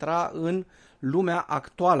poate intra în lumea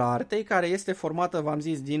actuală a artei, care este formată, v-am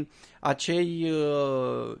zis, din acei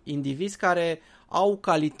indivizi care au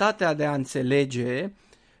calitatea de a înțelege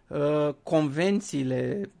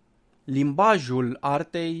convențiile, limbajul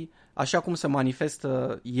artei, așa cum se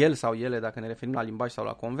manifestă el sau ele, dacă ne referim la limbaj sau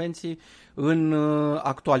la convenții, în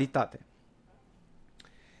actualitate.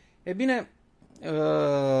 E bine,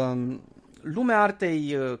 lumea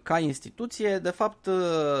artei ca instituție, de fapt,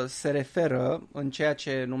 se referă în ceea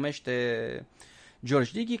ce numește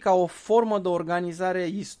George Dickey ca o formă de organizare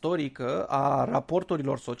istorică a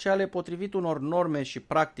raporturilor sociale potrivit unor norme și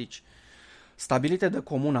practici stabilite de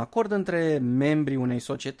comun acord între membrii unei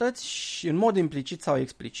societăți și în mod implicit sau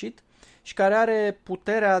explicit și care are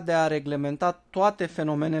puterea de a reglementa toate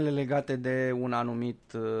fenomenele legate de un anumit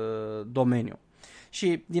domeniu.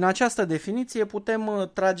 Și din această definiție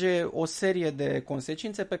putem trage o serie de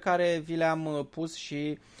consecințe pe care vi le-am pus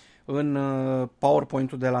și în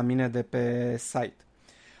PowerPoint-ul de la mine de pe site.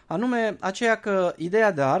 Anume, aceea că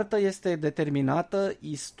ideea de artă este determinată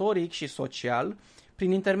istoric și social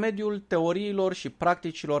prin intermediul teoriilor și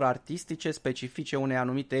practicilor artistice specifice unei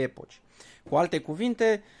anumite epoci. Cu alte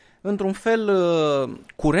cuvinte, într-un fel,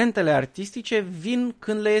 curentele artistice vin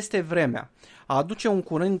când le este vremea. A aduce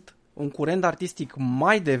un curent artistic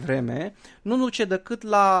mai devreme nu duce decât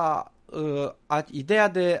la ideea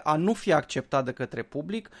de a nu fi acceptat de către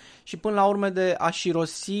public și până la urmă de a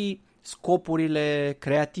șirosi scopurile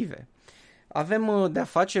creative. Avem de-a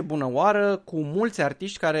face bună oară cu mulți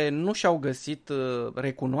artiști care nu și-au găsit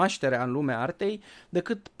recunoașterea în lumea artei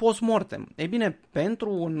decât post-mortem. Ei bine,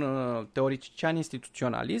 pentru un teoretician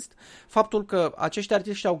instituționalist, faptul că acești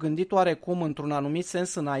artiști au gândit oarecum într-un anumit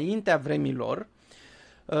sens înaintea vremilor,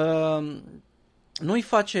 nu-i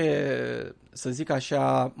face, să zic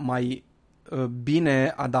așa, mai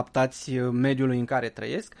bine adaptați mediului în care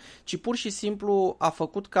trăiesc, ci pur și simplu a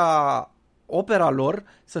făcut ca opera lor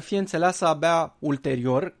să fie înțeleasă abia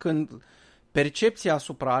ulterior, când percepția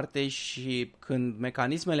asupra artei și când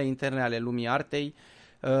mecanismele interne ale lumii artei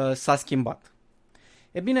s-a schimbat.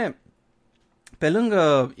 E bine, pe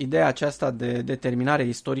lângă ideea aceasta de determinare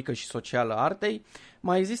istorică și socială a artei,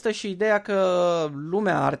 mai există și ideea că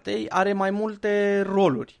lumea artei are mai multe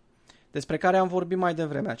roluri, despre care am vorbit mai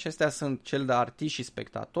devreme. Acestea sunt cel de artist și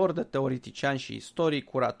spectator, de teoretician și istoric,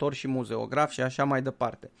 curator și muzeograf și așa mai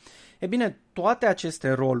departe. E bine, toate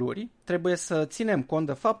aceste roluri trebuie să ținem cont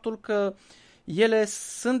de faptul că ele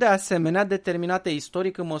sunt de asemenea determinate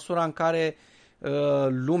istoric în măsura în care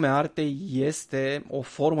lumea artei este o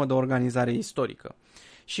formă de organizare istorică.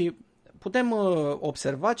 Și putem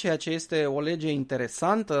observa ceea ce este o lege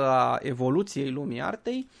interesantă a evoluției lumii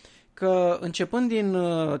artei, că începând din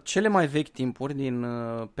cele mai vechi timpuri, din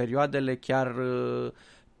perioadele chiar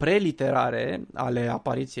preliterare ale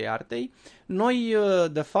apariției artei, noi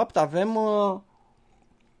de fapt avem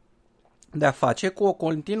de-a face cu o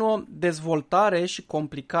continuă dezvoltare și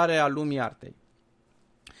complicare a lumii artei.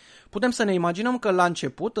 Putem să ne imaginăm că la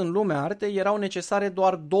început, în lumea artei, erau necesare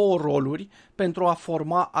doar două roluri pentru a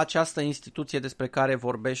forma această instituție despre care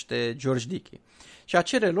vorbește George Dickey. Și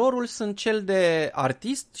acele roluri sunt cel de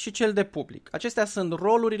artist și cel de public. Acestea sunt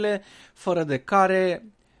rolurile fără de care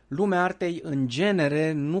lumea artei în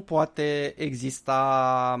genere nu poate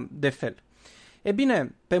exista de fel. E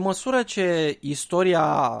bine, pe măsură ce istoria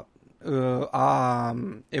a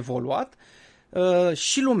evoluat,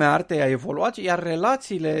 și lumea artei a evoluat, iar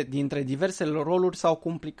relațiile dintre diversele roluri s-au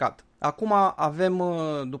complicat. Acum avem,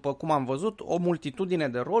 după cum am văzut, o multitudine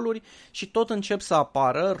de roluri și tot încep să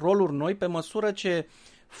apară roluri noi pe măsură ce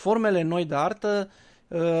formele noi de artă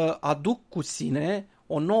aduc cu sine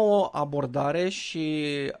o nouă abordare și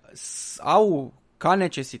au ca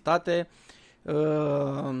necesitate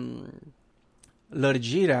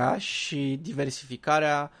lărgirea și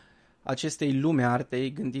diversificarea acestei lume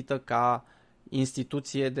artei gândită ca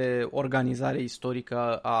instituție de organizare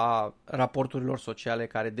istorică a raporturilor sociale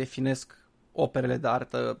care definesc operele de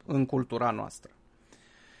artă în cultura noastră.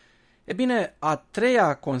 E bine, a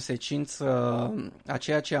treia consecință a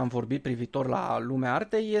ceea ce am vorbit privitor la lumea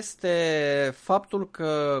artei este faptul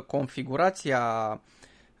că configurația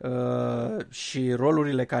și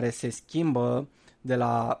rolurile care se schimbă de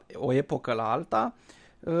la o epocă la alta,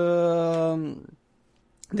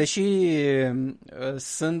 deși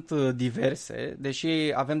sunt diverse, deși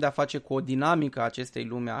avem de-a face cu o dinamică a acestei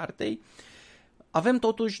lume a artei, avem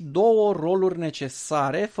totuși două roluri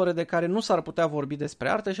necesare, fără de care nu s-ar putea vorbi despre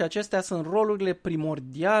artă, și acestea sunt rolurile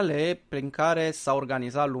primordiale prin care s-a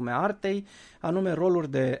organizat lumea artei, anume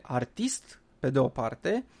roluri de artist, pe de o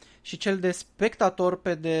parte, și cel de spectator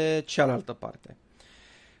pe de cealaltă parte.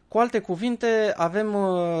 Cu alte cuvinte, avem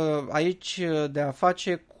aici de a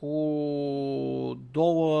face cu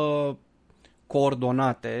două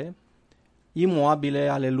coordonate imoabile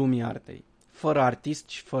ale lumii artei. Fără artist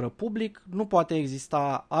și fără public nu poate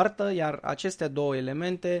exista artă, iar aceste două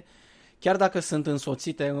elemente, chiar dacă sunt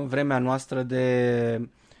însoțite în vremea noastră de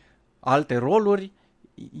alte roluri,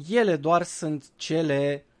 ele doar sunt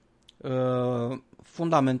cele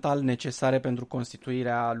fundamental necesare pentru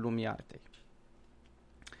constituirea lumii artei.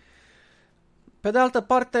 Pe de altă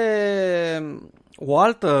parte, o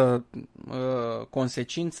altă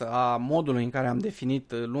consecință a modului în care am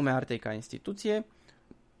definit lumea artei ca instituție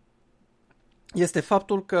este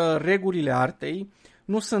faptul că regulile artei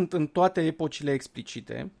nu sunt în toate epocile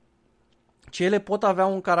explicite, ci ele pot avea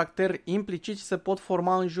un caracter implicit și se pot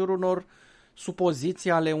forma în jurul unor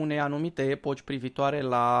supoziții ale unei anumite epoci privitoare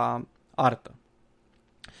la artă.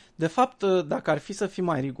 De fapt, dacă ar fi să fim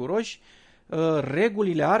mai riguroși,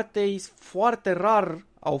 regulile artei foarte rar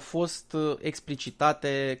au fost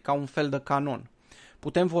explicitate ca un fel de canon.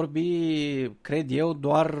 Putem vorbi, cred eu,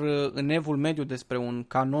 doar în evul mediu despre un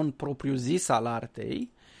canon propriu-zis al artei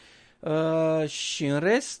și în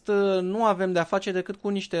rest nu avem de-a face decât cu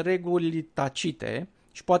niște reguli tacite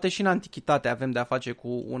și poate și în antichitate avem de-a face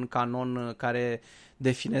cu un canon care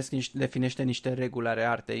definește niște reguli ale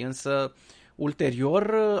artei, însă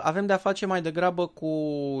ulterior avem de-a face mai degrabă cu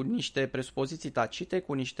niște presupoziții tacite,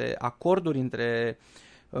 cu niște acorduri între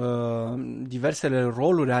diversele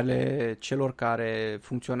roluri ale celor care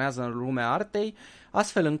funcționează în lumea artei,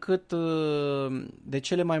 astfel încât de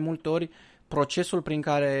cele mai multe ori procesul prin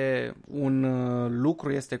care un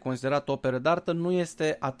lucru este considerat operă de artă nu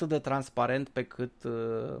este atât de transparent pe cât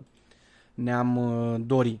ne-am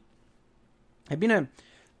dori. E bine,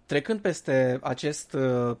 trecând peste acest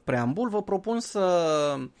preambul, vă propun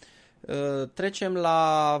să trecem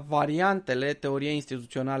la variantele teoriei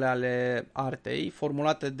instituționale ale artei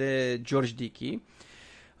formulate de George Dickey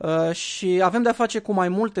și avem de-a face cu mai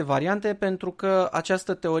multe variante pentru că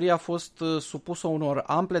această teorie a fost supusă unor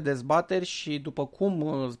ample dezbateri și, după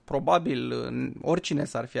cum probabil oricine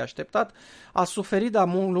s-ar fi așteptat, a suferit de-a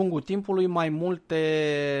lungul timpului mai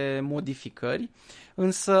multe modificări,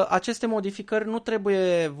 însă aceste modificări nu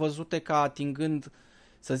trebuie văzute ca atingând,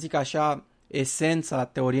 să zic așa, esența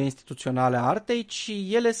teoriei instituționale a artei, ci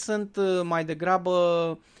ele sunt mai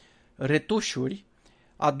degrabă retușuri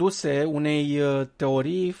aduse unei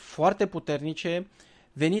teorii foarte puternice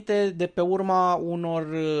venite de pe urma unor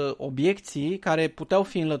obiecții care puteau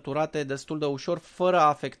fi înlăturate destul de ușor fără a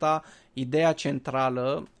afecta ideea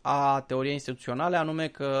centrală a teoriei instituționale, anume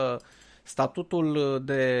că statutul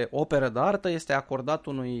de operă de artă este acordat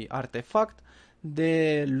unui artefact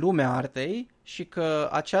de lumea artei și că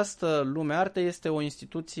această lume artei este o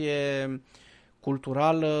instituție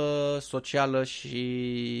culturală, socială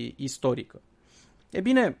și istorică. E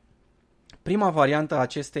bine, prima variantă a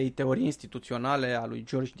acestei teorii instituționale a lui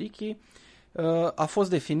George Dickey a fost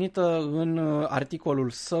definită în articolul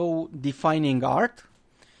său Defining Art,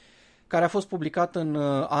 care a fost publicat în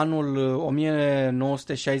anul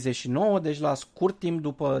 1969, deci la scurt timp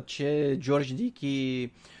după ce George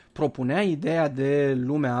Dickey propunea ideea de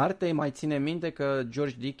lumea artei. Mai ține minte că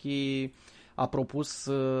George Dickey a propus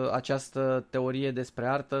această teorie despre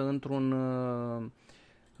artă într-un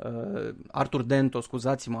Arthur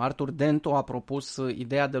Dento a propus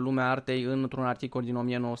ideea de lumea artei într-un articol din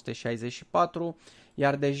 1964,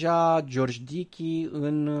 iar deja George Dickey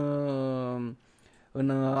în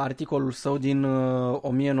articolul său din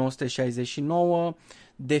 1969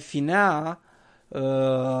 definea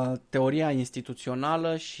teoria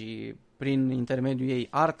instituțională și prin intermediul ei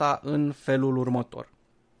arta în felul următor.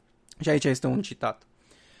 Și aici este un citat.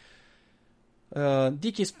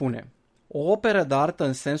 Dickey spune: o operă de artă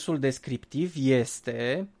în sensul descriptiv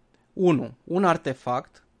este 1. Un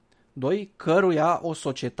artefact, 2. Căruia o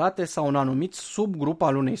societate sau un anumit subgrup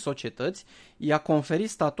al unei societăți i-a conferit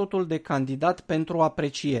statutul de candidat pentru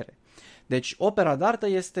apreciere. Deci opera de artă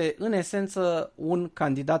este în esență un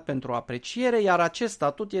candidat pentru apreciere, iar acest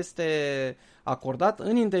statut este acordat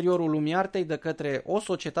în interiorul lumii artei de către o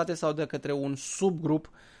societate sau de către un subgrup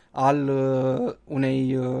al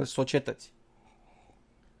unei societăți.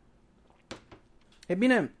 E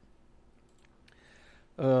bine,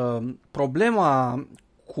 problema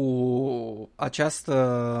cu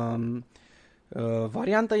această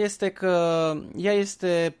variantă este că ea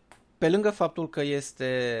este, pe lângă faptul că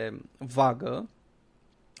este vagă,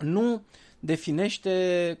 nu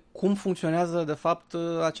definește cum funcționează de fapt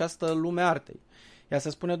această lume artei. Ea se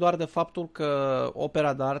spune doar de faptul că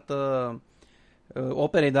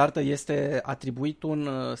operei de artă este atribuit un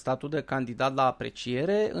statut de candidat la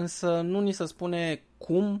apreciere, însă nu ni se spune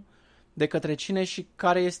cum, de către cine și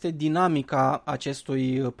care este dinamica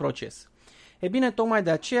acestui proces. E bine, tocmai de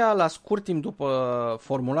aceea, la scurt timp după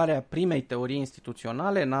formularea primei teorii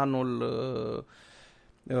instituționale, în anul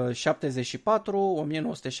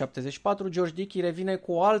 1974, George Dickey revine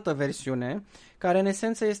cu o altă versiune, care în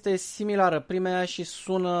esență este similară primeia și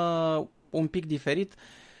sună un pic diferit,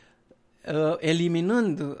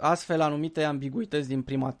 eliminând astfel anumite ambiguități din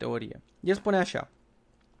prima teorie. El spune așa: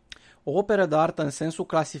 o operă de artă în sensul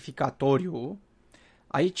clasificatoriu,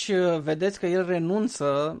 aici vedeți că el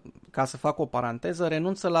renunță, ca să fac o paranteză,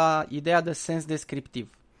 renunță la ideea de sens descriptiv.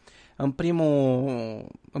 În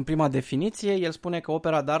prima definiție, el spune că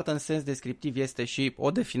opera de artă în sens descriptiv este și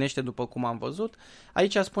o definește după cum am văzut.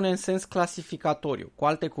 Aici spune în sens clasificatoriu. Cu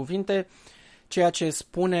alte cuvinte, ceea ce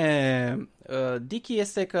spune Dickey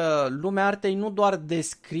este că lumea artei nu doar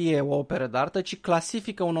descrie o operă de artă, ci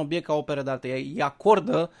clasifică un obiect ca operă de artă. Îi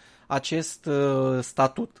acordă acest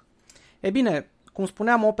statut. E bine, cum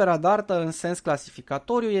spuneam, opera de artă în sens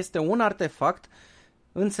clasificatoriu este un artefact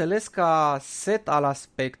înțeles ca set al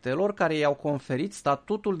aspectelor care i-au conferit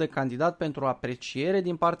statutul de candidat pentru apreciere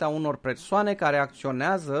din partea unor persoane care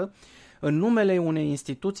acționează în numele unei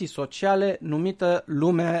instituții sociale numită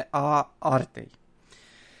lume a artei.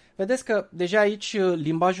 Vedeți că deja aici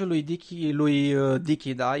limbajul lui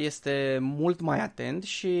Dickey este mult mai atent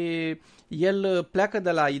și el pleacă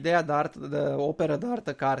de la ideea de operă de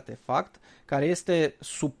artă ca artefact, care este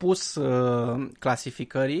supus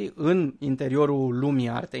clasificării în interiorul lumii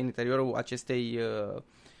artei, în interiorul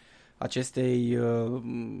acestei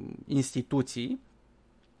instituții.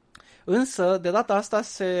 Însă, de data asta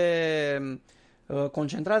se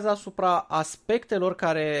concentrează asupra aspectelor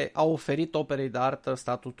care au oferit operei de artă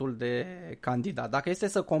statutul de candidat. Dacă este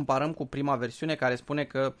să comparăm cu prima versiune care spune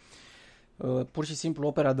că pur și simplu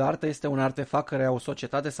opera de artă este un artefact care o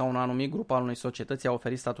societate sau un anumit grup al unei societăți a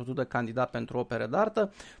oferit statutul de candidat pentru opere de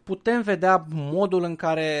artă, putem vedea modul în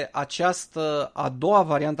care această a doua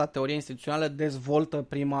variantă a teoriei instituționale dezvoltă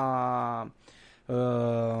prima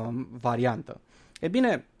variantă. E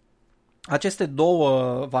bine, aceste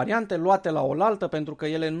două variante luate la oaltă, pentru că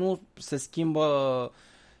ele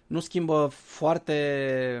nu schimbă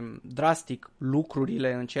foarte drastic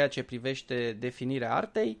lucrurile în ceea ce privește definirea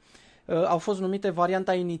artei, au fost numite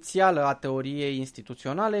varianta inițială a teoriei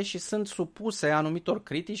instituționale și sunt supuse anumitor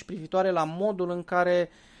critici privitoare la modul în care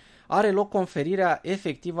are loc conferirea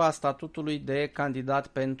efectivă a statutului de candidat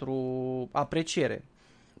pentru apreciere.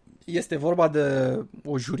 Este vorba de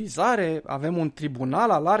o jurizare, avem un tribunal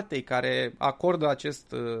al artei care acordă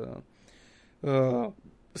acest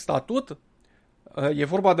statut. E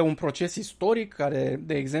vorba de un proces istoric care,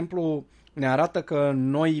 de exemplu, ne arată că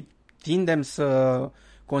noi tindem să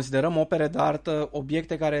considerăm opere de artă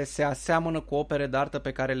obiecte care se aseamănă cu opere de artă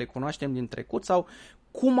pe care le cunoaștem din trecut, sau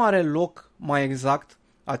cum are loc mai exact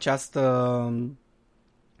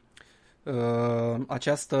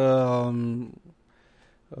această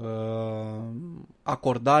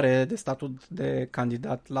acordare de statut de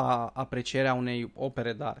candidat la aprecierea unei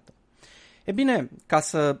opere de artă. E bine, ca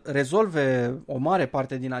să rezolve o mare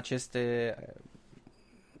parte din aceste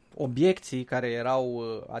obiecții care erau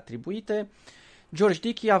atribuite, George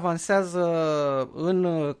Dickey avansează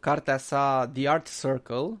în cartea sa The Art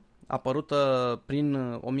Circle, apărută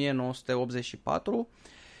prin 1984,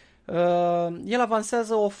 el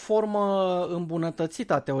avansează o formă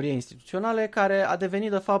îmbunătățită a teoriei instituționale care a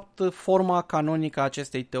devenit de fapt forma canonică a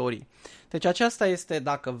acestei teorii. Deci aceasta este,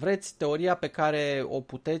 dacă vreți, teoria pe care o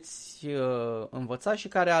puteți învăța și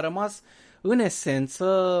care a rămas în esență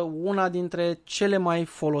una dintre cele mai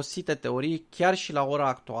folosite teorii chiar și la ora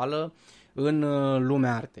actuală în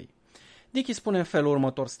lumea artei. Dickey spune în felul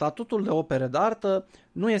următor: statutul de operă de artă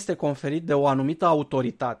nu este conferit de o anumită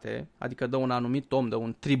autoritate, adică de un anumit om, de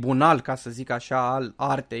un tribunal, ca să zic așa, al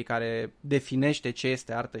artei, care definește ce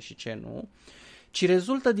este artă și ce nu, ci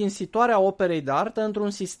rezultă din situarea operei de artă într-un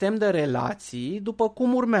sistem de relații, după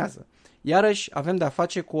cum urmează. Iarăși avem de-a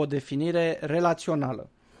face cu o definire relațională.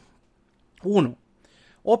 1.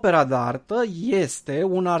 Opera de artă este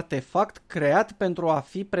un artefact creat pentru a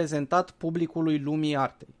fi prezentat publicului lumii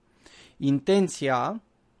artei. Intenția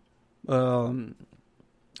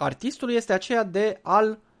artistului este aceea de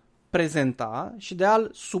a-l prezenta și de a-l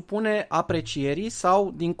supune aprecierii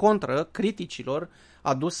sau, din contră, criticilor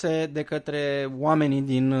aduse de către oamenii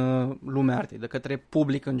din lumea artei, de către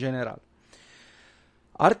public în general.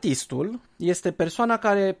 Artistul este persoana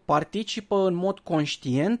care participă în mod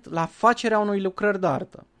conștient la facerea unui lucrări de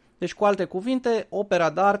artă. Deci, cu alte cuvinte, opera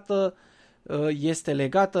de artă este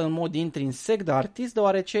legată în mod intrinsec de artist,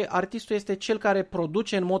 deoarece artistul este cel care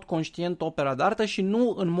produce în mod conștient opera de artă și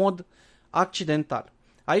nu în mod accidental.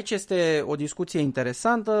 Aici este o discuție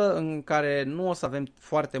interesantă în care nu o să avem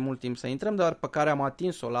foarte mult timp să intrăm, dar pe care am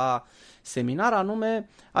atins-o la seminar, anume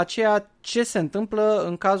aceea ce se întâmplă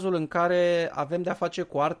în cazul în care avem de-a face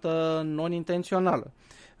cu artă non-intențională.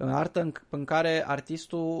 Artă în care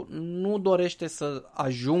artistul nu dorește să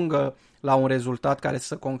ajungă la un rezultat care să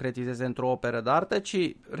se concretizeze într-o operă de artă,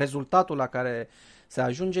 ci rezultatul la care se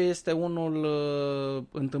ajunge este unul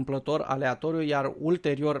întâmplător, aleatoriu, iar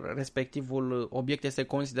ulterior respectivul obiect este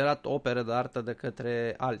considerat operă de artă de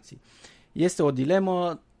către alții. Este o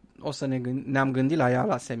dilemă, o să ne-am gândit la ea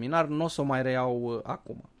la seminar, nu o să o mai reiau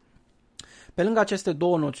acum. Pe lângă aceste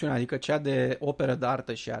două noțiuni, adică cea de operă de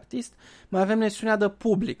artă și artist, mai avem noțiunea de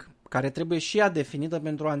public, care trebuie și ea definită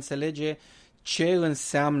pentru a înțelege ce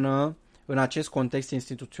înseamnă în acest context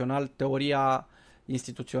instituțional teoria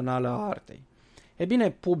instituțională a artei. E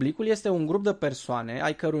bine, publicul este un grup de persoane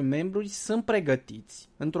ai cărui membri sunt pregătiți,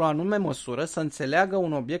 într-o anume măsură, să înțeleagă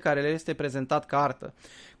un obiect care le este prezentat ca artă.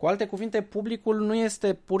 Cu alte cuvinte, publicul nu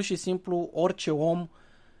este pur și simplu orice om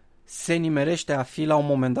se nimerește a fi la un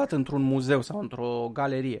moment dat într-un muzeu sau într-o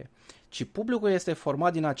galerie, ci publicul este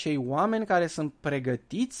format din acei oameni care sunt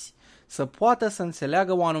pregătiți să poată să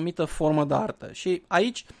înțeleagă o anumită formă de artă. Și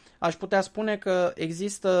aici aș putea spune că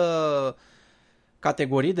există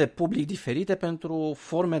categorii de public diferite pentru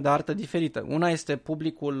forme de artă diferite. Una este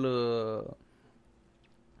publicul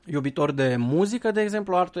iubitor de muzică, de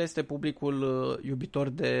exemplu, altul este publicul iubitor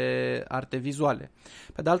de arte vizuale.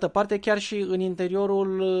 Pe de altă parte, chiar și în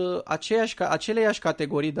interiorul aceleiași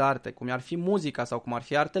categorii de arte, cum ar fi muzica sau cum ar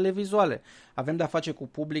fi artele vizuale, avem de-a face cu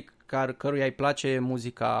public căruia îi place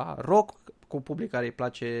muzica rock, cu public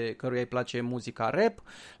căruia îi place muzica rap,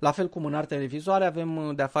 la fel cum în artele vizuale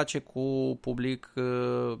avem de-a face cu public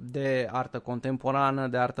de artă contemporană,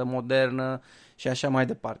 de artă modernă și așa mai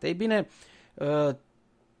departe. Ei bine,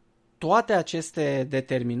 toate aceste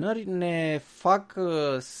determinări ne fac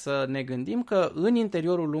să ne gândim că în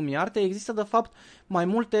interiorul lumii artei există de fapt mai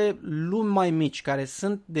multe lumi mai mici care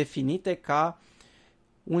sunt definite ca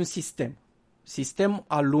un sistem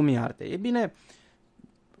al lumii artei. Ei bine,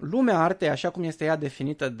 lumea artei, așa cum este ea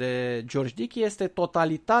definită de George Dickey, este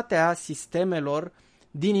totalitatea sistemelor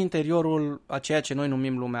din interiorul a ceea ce noi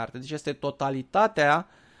numim lumea artei. Deci este totalitatea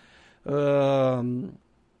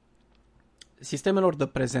sistemelor de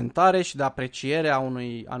prezentare și de apreciere a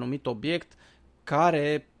unui anumit obiect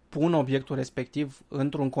care pun obiectul respectiv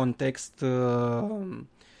într-un context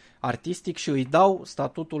artistic și îi dau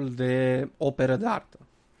statutul de operă de artă.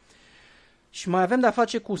 Și mai avem de-a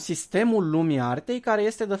face cu sistemul lumii artei, care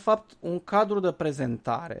este de fapt un cadru de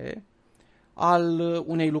prezentare al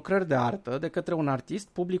unei lucrări de artă de către un artist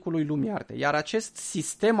publicului lumii artei. Iar acest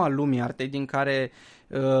sistem al lumii artei, din care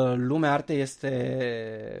lumea artei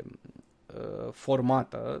este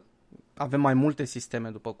formată, avem mai multe sisteme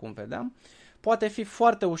după cum vedeam, poate fi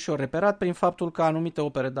foarte ușor reperat prin faptul că anumite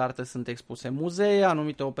opere de artă sunt expuse în muzee,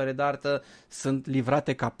 anumite opere de artă sunt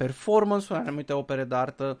livrate ca performance, anumite opere de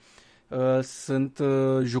artă sunt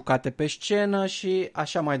jucate pe scenă și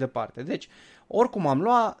așa mai departe. Deci, oricum am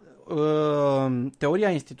luat, teoria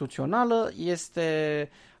instituțională este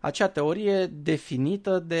acea teorie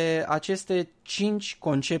definită de aceste 5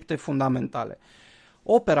 concepte fundamentale.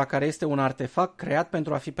 opera, care este un artefact creat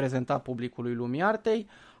pentru a fi prezentat publicului lumii artei,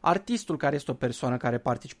 artistul, care este o persoană care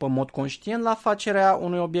participă în mod conștient la facerea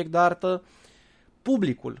unui obiect de artă,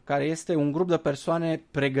 publicul, care este un grup de persoane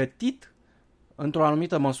pregătit într-o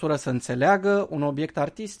anumită măsură să înțeleagă un obiect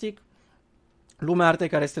artistic, lumea artei,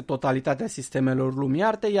 care este totalitatea sistemelor lumii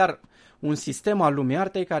artei, iar un sistem al lumii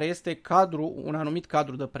artei care este un anumit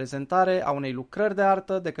cadru de prezentare a unei lucrări de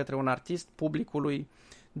artă de către un artist publicului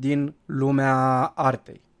din lumea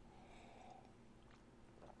artei.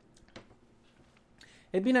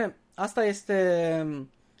 E bine, asta este,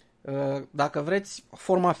 dacă vreți,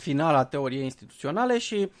 forma finală a teoriei instituționale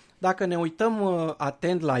și dacă ne uităm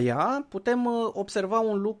atent la ea, putem observa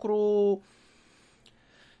un lucru,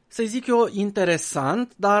 să zic eu,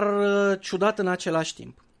 interesant, dar ciudat în același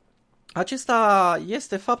timp. Acesta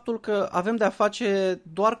este faptul că avem de-a face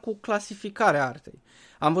doar cu clasificarea artei.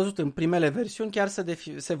 Am văzut în primele versiuni chiar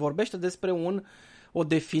se vorbește despre o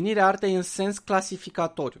definire a artei în sens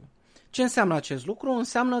clasificatoriu. Ce înseamnă acest lucru?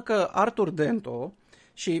 Înseamnă că Arthur Dento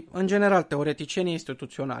și, în general, teoreticienii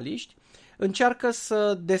instituționaliști încearcă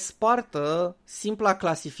să despartă simpla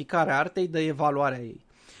clasificare a artei de evaluarea ei.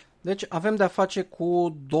 Deci avem de-a face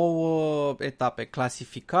cu două etape,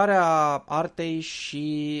 clasificarea artei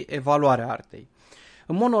și evaluarea artei.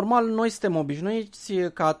 În mod normal, noi suntem obișnuiți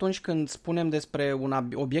că atunci când spunem despre un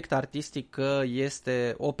obiect artistic că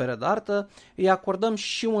este operă de artă, îi acordăm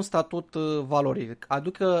și un statut valoric,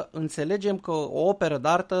 adică înțelegem că o operă de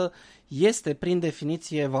artă este prin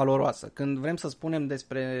definiție valoroasă. Când vrem să spunem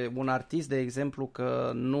despre un artist, de exemplu,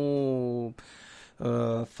 că nu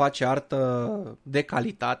face artă de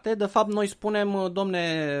calitate, de fapt noi spunem,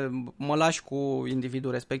 domne, mă lași cu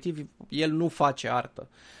individul respectiv, el nu face artă.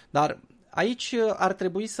 Dar aici ar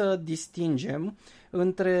trebui să distingem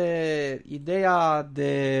între ideea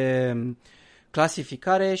de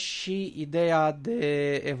clasificare și ideea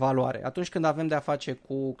de evaluare. Atunci când avem de a face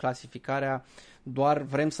cu clasificarea, doar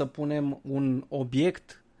vrem să punem un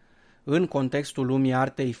obiect în contextul lumii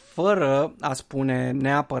artei, fără a spune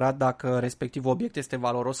neapărat dacă respectivul obiect este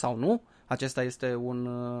valoros sau nu. Acesta este un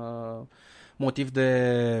motiv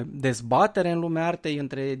de dezbatere în lumea artei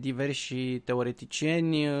între diversi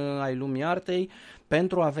teoreticieni ai lumii artei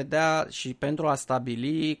pentru a vedea și pentru a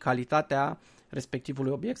stabili calitatea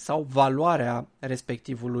respectivului obiect sau valoarea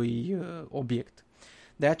respectivului obiect.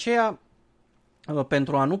 De aceea,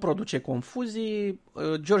 pentru a nu produce confuzii,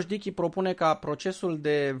 George Dickey propune ca procesul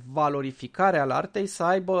de valorificare al artei să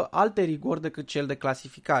aibă alte rigori decât cel de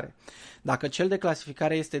clasificare. Dacă cel de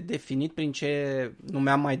clasificare este definit prin ce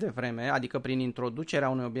numeam mai devreme, adică prin introducerea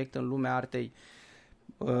unui obiect în lumea artei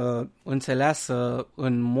înțeleasă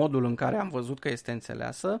în modul în care am văzut că este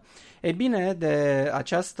înțeleasă, e bine, de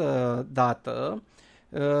această dată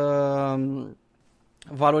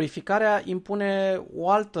valorificarea impune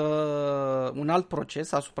un alt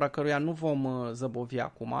proces asupra căruia nu vom zăbovi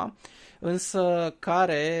acum, însă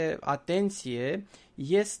care, atenție,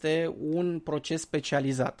 este un proces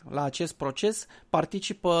specializat. La acest proces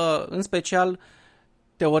participă în special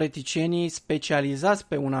teoreticienii specializați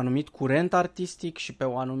pe un anumit curent artistic și pe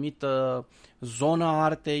o anumită zonă a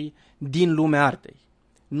artei din lumea artei.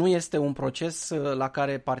 Nu este un proces la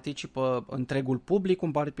care participă întregul public,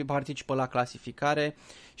 cum participă la clasificare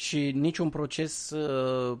și niciun proces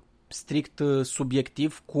strict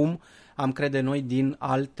subiectiv, cum am crede noi din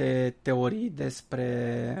alte teorii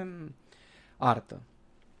despre artă.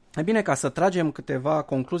 E bine, ca să tragem câteva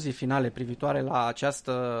concluzii finale privitoare la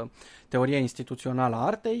această teorie instituțională a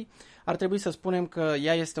artei, ar trebui să spunem că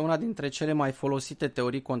ea este una dintre cele mai folosite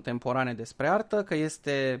teorii contemporane despre artă, că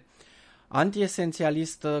este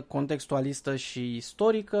antiesențialistă, contextualistă și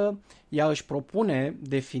istorică. Ea își propune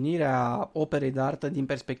definirea operei de artă din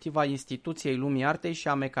perspectiva instituției lumii artei și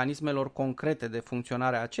a mecanismelor concrete de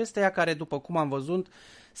funcționare a acesteia, care, după cum am văzut,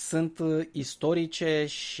 sunt istorice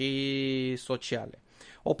și sociale.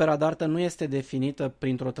 Opera de artă nu este definită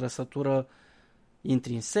printr-o trăsătură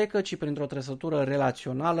intrinsecă, ci printr-o trăsătură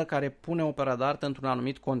relațională care pune opera de artă într-un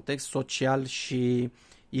anumit context social și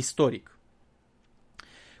istoric.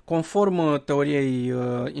 Conform teoriei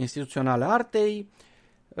instituționale a artei,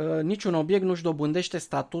 niciun obiect nu-și dobândește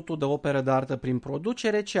statutul de operă de artă prin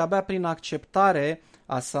producere, ci abia prin acceptare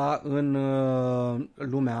a sa în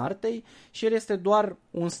lumea artei și el este doar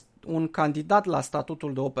un candidat la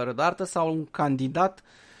statutul de operă de artă sau un candidat,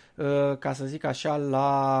 ca să zic așa,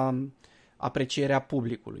 la aprecierea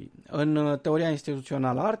publicului. În teoria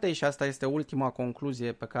instituțională a artei, și asta este ultima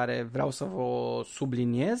concluzie pe care vreau să vă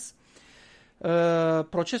subliniez,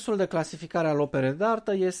 procesul de clasificare al operei de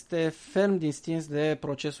artă este ferm distins de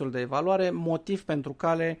procesul de evaluare, motiv pentru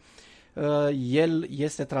care el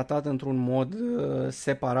este tratat într-un mod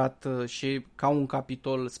separat și ca un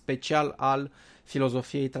capitol special al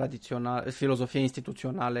filozofiei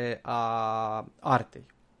instituționale a artei.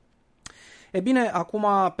 E bine, acum,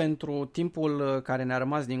 pentru timpul care ne-a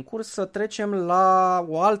rămas din curs, să trecem la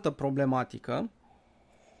o altă problematică,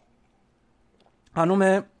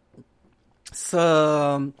 anume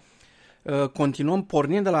să continuăm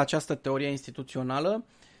pornind de la această teorie instituțională,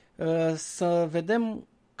 să vedem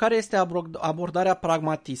care este abordarea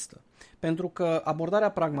pragmatistă. Pentru că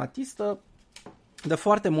abordarea pragmatistă de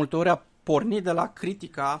foarte multe ori a pornit de la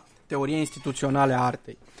critica teoriei instituționale a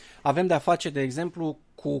artei. Avem de-a face, de exemplu,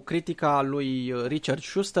 cu critica lui Richard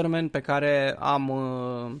Schusterman, pe care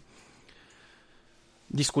am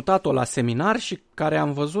discutat-o la seminar și care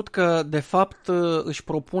am văzut că, de fapt, își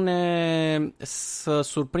propune să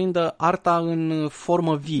surprindă arta în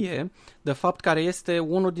formă vie, de fapt, care este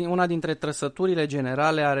una dintre trăsăturile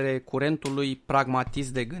generale ale curentului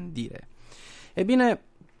pragmatist de gândire. E bine,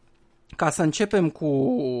 ca să începem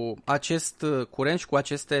cu acest curent și cu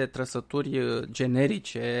aceste trăsături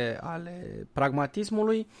generice ale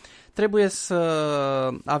pragmatismului, trebuie să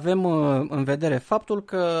avem în vedere faptul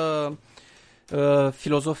că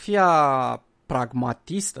filozofia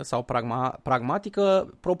pragmatistă sau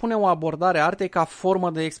pragmatică propune o abordare a artei ca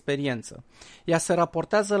formă de experiență. Ea se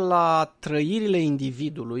raportează la trăirile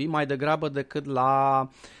individului mai degrabă decât la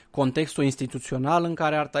contextul instituțional în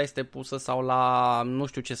care arta este pusă sau la, nu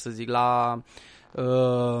știu ce să zic, la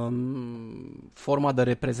forma de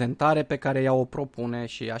reprezentare pe care ea o propune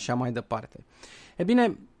și așa mai departe. E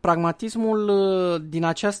bine, pragmatismul din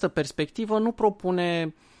această perspectivă nu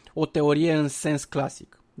propune o teorie în sens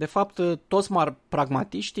clasic. De fapt, toți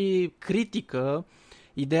pragmatiștii critică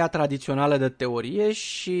ideea tradițională de teorie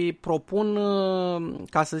și propun,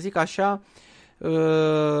 ca să zic așa,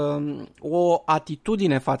 o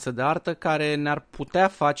atitudine față de artă care ne-ar putea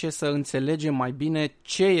face să înțelegem mai bine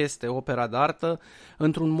ce este opera de artă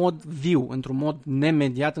într-un mod viu, într-un mod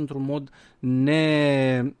nemediat, într-un mod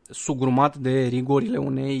nesugrumat de rigorile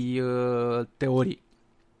unei teorii.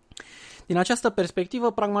 Din această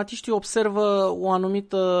perspectivă, pragmatiștii observă o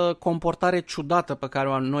anumită comportare ciudată pe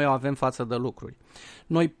care noi o avem față de lucruri.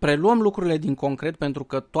 Noi preluăm lucrurile din concret pentru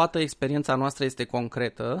că toată experiența noastră este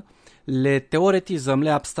concretă, le teoretizăm, le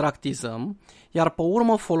abstractizăm, iar pe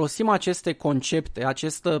urmă folosim aceste concepte,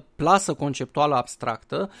 această plasă conceptuală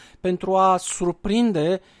abstractă pentru a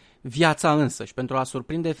surprinde viața însăși, pentru a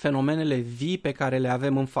surprinde fenomenele vii pe care le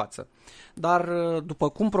avem în față. Dar, după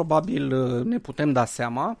cum probabil ne putem da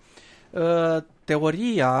seama,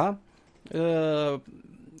 teoria,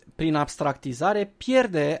 prin abstractizare,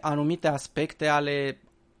 pierde anumite aspecte ale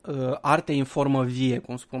artei în formă vie,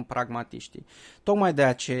 cum spun pragmatiștii. Tocmai de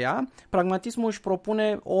aceea, pragmatismul își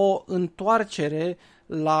propune o întoarcere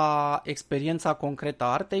la experiența concretă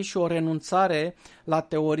a artei și o renunțare la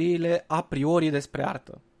teoriile a priori despre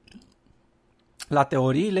artă. La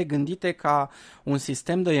teoriile gândite ca un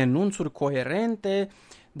sistem de enunțuri coerente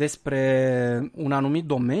despre un anumit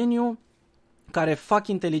domeniu care fac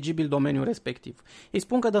inteligibil domeniul respectiv. Ei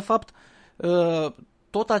spun că, de fapt,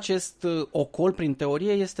 tot acest ocol prin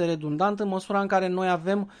teorie este redundant în măsura în care noi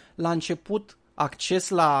avem la început acces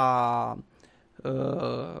la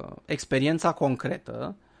experiența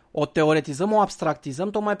concretă, o teoretizăm, o abstractizăm,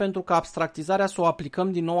 tocmai pentru că abstractizarea să o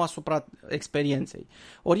aplicăm din nou asupra experienței.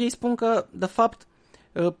 Ori ei spun că, de fapt,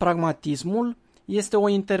 pragmatismul este o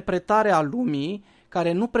interpretare a lumii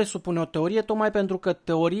care nu presupune o teorie, tocmai pentru că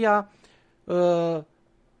teoria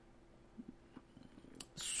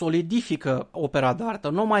solidifică opera de artă,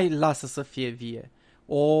 nu mai lasă să fie vie,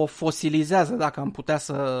 o fosilizează, dacă am putea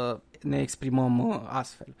să ne exprimăm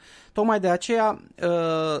astfel. Tocmai de aceea,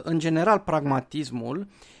 în general, pragmatismul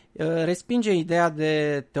respinge ideea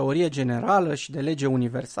de teorie generală și de lege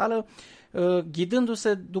universală,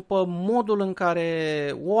 ghidându-se după modul în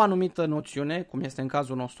care o anumită noțiune, cum este în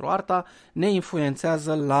cazul nostru arta, ne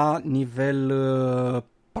influențează la nivel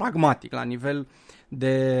pragmatic, la nivel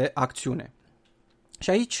de acțiune. Și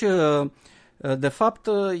aici, de fapt,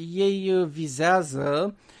 ei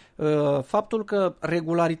vizează faptul că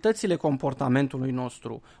regularitățile comportamentului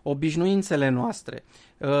nostru, obișnuințele noastre,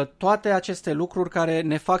 toate aceste lucruri care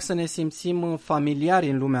ne fac să ne simțim familiari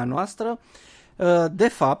în lumea noastră, de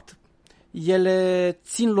fapt, ele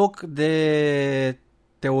țin loc de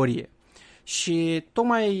teorie. Și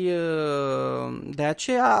tocmai de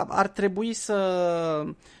aceea ar trebui să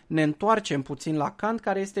ne întoarcem puțin la Kant,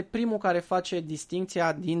 care este primul care face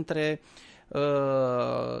distincția dintre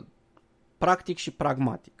practic și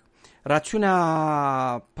pragmatic. Rațiunea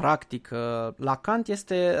practică la Kant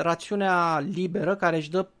este rațiunea liberă care își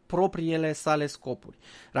dă propriile sale scopuri.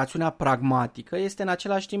 Rațiunea pragmatică este în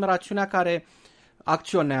același timp rațiunea care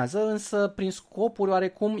acționează, însă prin scopuri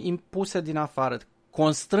oarecum impuse din afară,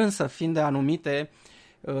 constrânsă fiind de anumite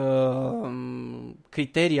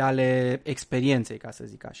criterii ale experienței, ca să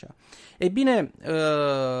zic așa. Ei bine,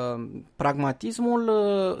 pragmatismul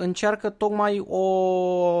încearcă tocmai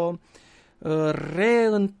o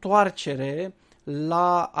reîntoarcere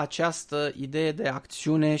la această idee de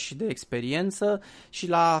acțiune și de experiență și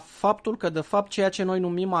la faptul că, de fapt, ceea ce noi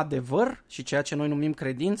numim adevăr și ceea ce noi numim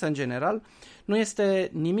credință în general nu este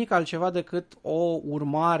nimic altceva decât o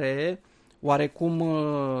urmare oarecum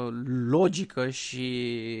logică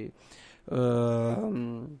și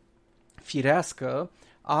firească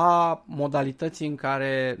a modalității în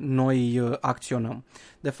care noi acționăm.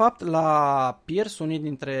 De fapt, la Peirce, unii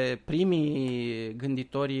dintre primii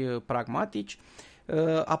gânditori pragmatici,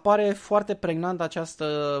 apare foarte pregnant această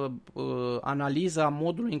analiză a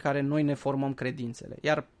modului în care noi ne formăm credințele.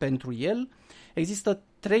 Iar pentru el există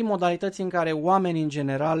trei modalități în care oamenii în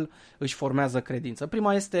general își formează credință.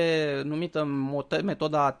 Prima este numită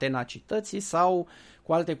metoda tenacității sau,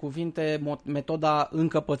 cu alte cuvinte, metoda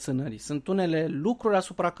încăpățânării. Sunt unele lucruri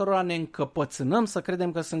asupra cărora ne încăpățânăm să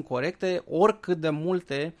credem că sunt corecte, oricât de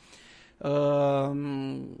multe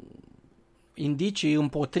indicii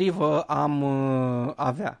împotrivă am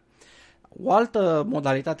avea. O altă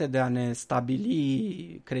modalitate de a ne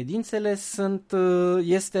stabili credințele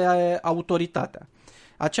este autoritatea.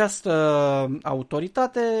 Această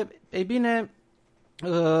autoritate, ei bine,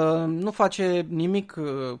 nu face nimic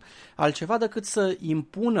altceva decât să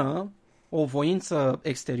impună o voință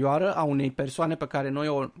exterioară a unei persoane pe care noi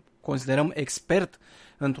o considerăm expert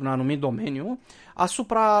într-un anumit domeniu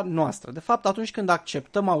asupra noastră. De fapt, atunci când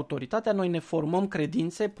acceptăm autoritatea, noi ne formăm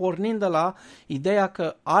credințe pornind de la ideea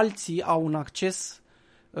că alții au un acces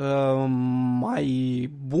mai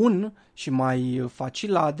bun și mai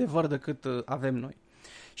facil la adevăr decât avem noi.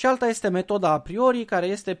 Și alta este metoda a priori, care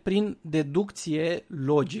este prin deducție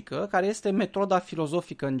logică, care este metoda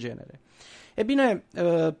filozofică în genere. E bine,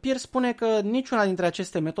 Peirce spune că niciuna dintre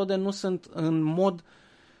aceste metode nu sunt în mod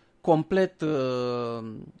complet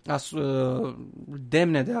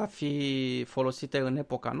demne de a fi folosite în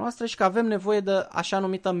epoca noastră și că avem nevoie de așa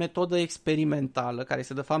numită metodă experimentală, care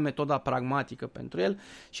este de fapt metoda pragmatică pentru el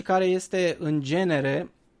și care este în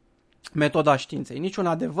genere metoda științei. Niciun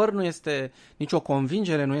adevăr nu este, nicio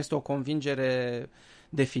convingere nu este o convingere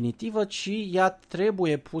definitivă, ci ea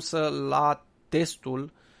trebuie pusă la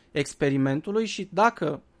testul experimentului și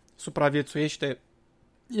dacă supraviețuiește,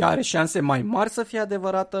 ea are șanse mai mari să fie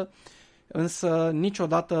adevărată, însă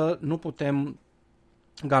niciodată nu putem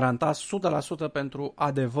garanta 100% pentru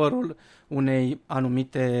adevărul unei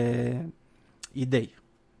anumite idei.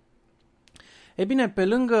 Ei bine, pe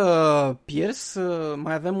lângă Peirce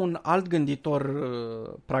mai avem un alt gânditor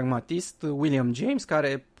pragmatist, William James,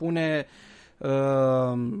 care pune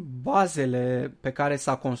bazele pe care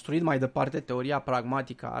s-a construit mai departe teoria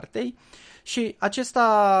pragmatică a artei și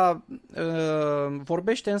acesta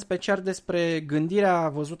vorbește în special despre gândirea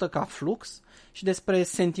văzută ca flux și despre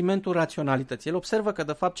sentimentul raționalității. El observă că,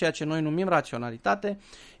 de fapt, ceea ce noi numim raționalitate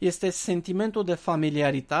este sentimentul de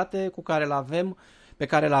familiaritate pe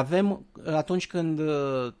care îl avem atunci când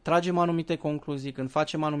tragem anumite concluzii, când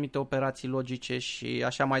facem anumite operații logice și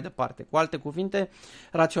așa mai departe. Cu alte cuvinte,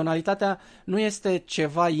 raționalitatea nu este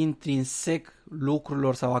ceva intrinsec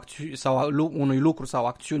lucrurilor sau unui lucru sau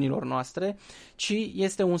acțiunilor noastre, ci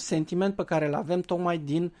este un sentiment pe care îl avem tocmai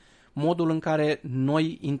din modul în care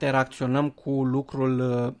noi interacționăm cu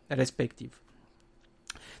lucrul respectiv.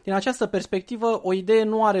 Din această perspectivă, o idee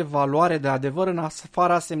nu are valoare de adevăr în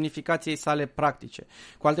afara semnificației sale practice.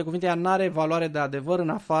 Cu alte cuvinte, ea nu are valoare de adevăr în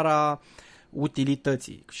afara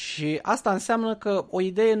utilității. Și asta înseamnă că o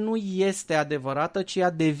idee nu este adevărată, ci ea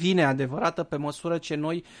devine adevărată pe măsură ce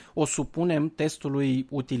noi o supunem testului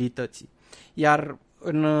utilității. Iar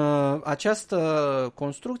în această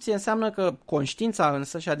construcție înseamnă că conștiința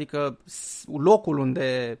însăși, adică locul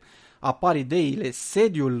unde apar ideile,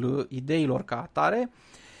 sediul ideilor ca atare,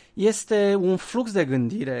 este un flux de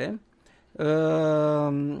gândire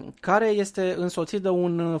care este însoțit de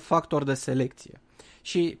un factor de selecție.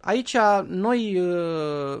 Și aici noi,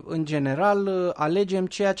 în general, alegem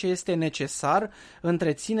ceea ce este necesar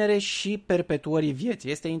întreținere și perpetuării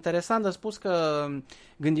vieții. Este interesant de spus că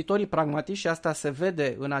gânditorii pragmatici, și asta se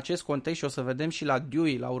vede în acest context și o să vedem și la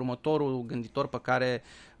Dewey, la următorul gânditor pe care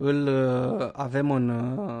îl avem în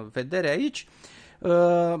vedere aici,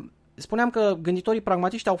 spuneam că gânditorii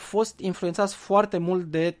pragmatiști au fost influențați foarte mult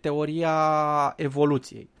de teoria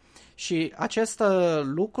evoluției. Și acest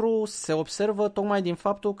lucru se observă tocmai din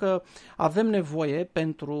faptul că avem nevoie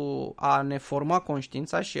pentru a ne forma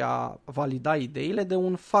conștiința și a valida ideile de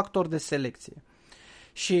un factor de selecție.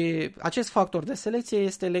 Și acest factor de selecție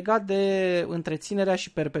este legat de întreținerea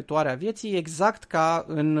și perpetuarea vieții, exact ca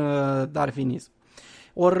în darwinism.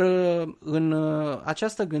 Ori în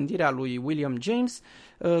această gândire a lui William James,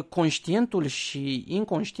 conștientul și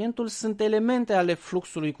inconștientul sunt elemente ale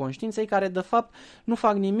fluxului conștiinței care de fapt nu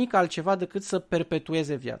fac nimic altceva decât să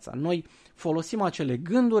perpetueze viața. Noi folosim acele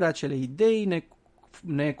gânduri, acele idei,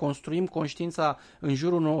 ne construim conștiința în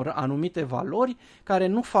jurul unor anumite valori care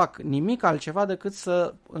nu fac nimic altceva decât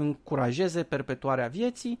să încurajeze perpetuarea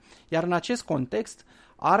vieții, iar în acest context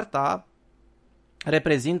arta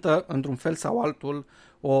reprezintă într-un fel sau altul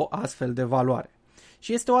o astfel de valoare.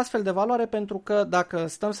 Și este o astfel de valoare pentru că dacă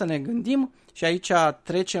stăm să ne gândim, și aici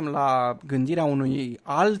trecem la gândirea unui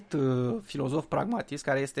alt filozof pragmatist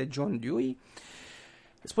care este John Dewey,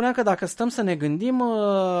 spunea că dacă stăm să ne gândim,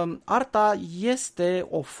 arta este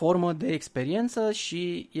o formă de experiență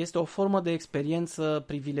și este o formă de experiență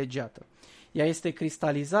privilegiată. Ea este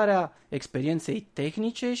cristalizarea experienței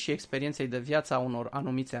tehnice și experienței de viață a unor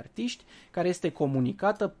anumiți artiști, care este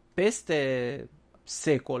comunicată peste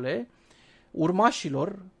secole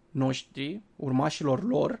urmașilor noștri, urmașilor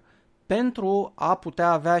lor, pentru a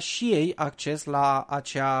putea avea și ei acces la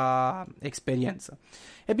acea experiență.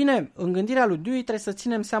 E bine, în gândirea lui Dewey trebuie să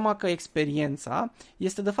ținem seama că experiența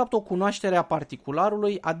este de fapt o cunoaștere a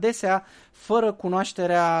particularului, adesea fără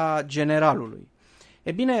cunoașterea generalului.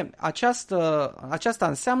 E bine, aceasta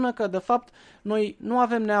înseamnă că, de fapt, noi nu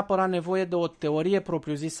avem neapărat nevoie de o teorie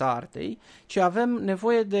propriu-zisă a artei, ci avem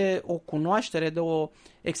nevoie de o cunoaștere, de o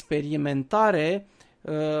experimentare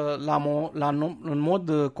în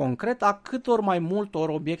mod concret a câtor mai multor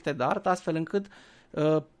obiecte de artă, astfel încât,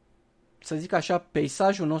 să zic așa,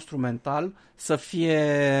 peisajul nostru mental să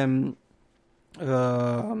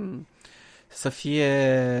fie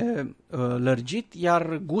lărgit,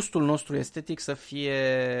 iar gustul nostru estetic să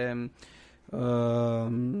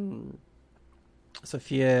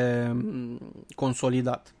fie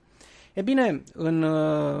consolidat. E bine, în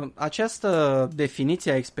această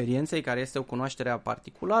definiție a experienței, care este o cunoaștere a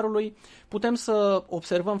particularului, putem să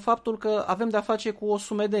observăm faptul că avem de-a face cu o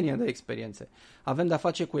sumedenie de experiențe. Avem de-a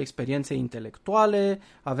face cu experiențe intelectuale,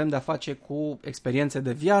 avem de-a face cu experiențe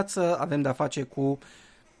de viață, avem de-a face cu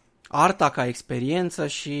arta ca experiență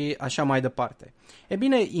și așa mai departe. E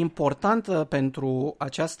bine, important pentru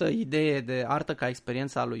această idee de artă ca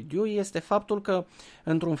experiență a lui Dewey este faptul că,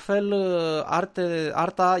 într-un fel,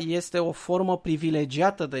 arta este o formă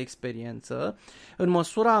privilegiată de experiență, în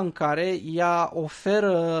măsura în care ea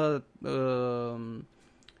oferă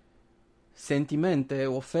sentimente,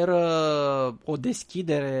 oferă o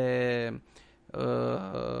deschidere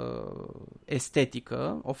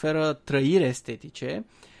estetică, oferă trăiri estetice,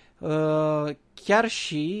 chiar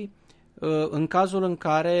și în cazul în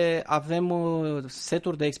care avem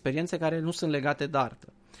seturi de experiențe care nu sunt legate de artă.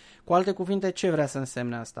 Cu alte cuvinte, ce vrea să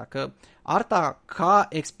însemne asta? Că arta ca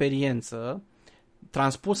experiență,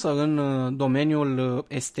 transpusă în domeniul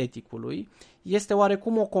esteticului, este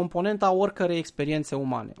oarecum o componentă a oricărei experiențe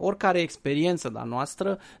umane. Oricare experiență de-a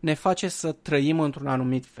noastră ne face să trăim într-un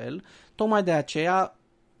anumit fel, tocmai de aceea,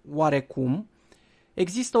 oarecum,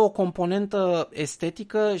 există o componentă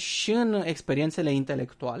estetică și în experiențele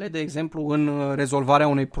intelectuale, de exemplu în rezolvarea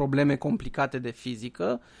unei probleme complicate de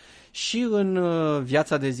fizică, și în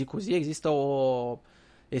viața de zi cu zi există o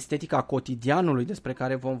estetica cotidianului despre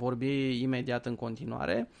care vom vorbi imediat în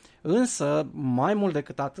continuare, însă mai mult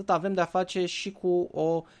decât atât avem de-a face și cu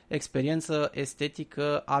o experiență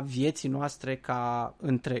estetică a vieții noastre ca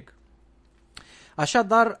întreg.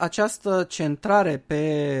 Așadar, această centrare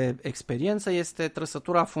pe experiență este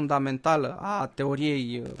trăsătura fundamentală a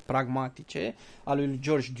teoriei pragmatice a lui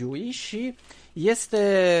George Dewey și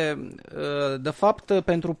este, de fapt,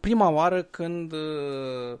 pentru prima oară când,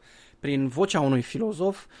 prin vocea unui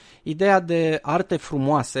filozof, ideea de arte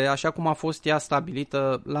frumoase, așa cum a fost ea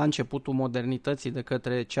stabilită la începutul modernității de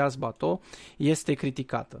către Charles Bateau, este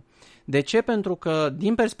criticată. De ce? Pentru că,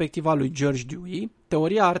 din perspectiva lui George Dewey,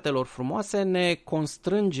 teoria artelor frumoase ne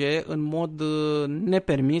constrânge în mod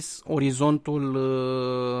nepermis orizontul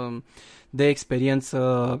de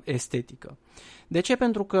experiență estetică. De ce?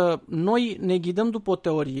 Pentru că noi ne ghidăm după o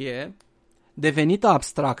teorie devenită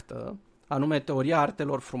abstractă, anume teoria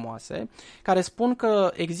artelor frumoase, care spun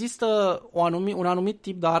că există un anumit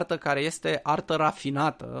tip de artă care este artă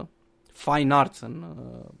rafinată, fine arts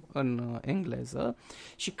în engleză,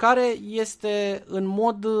 și care este în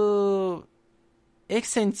mod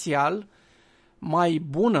esențial mai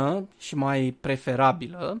bună și mai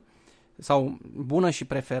preferabilă sau bună și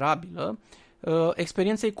preferabilă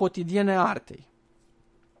experienței cotidiene a artei.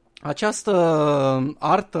 Această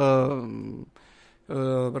artă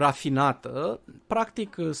rafinată,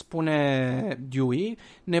 practic, spune Dewey,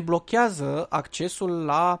 ne blochează accesul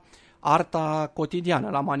la arta cotidiană,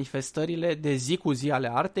 la manifestările de zi cu zi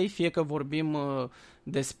ale artei, fie că vorbim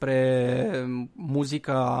despre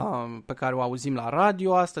muzica pe care o auzim la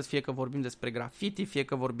radio astăzi, fie că vorbim despre graffiti, fie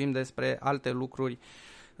că vorbim despre alte lucruri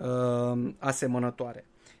asemănătoare.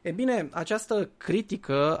 E bine, această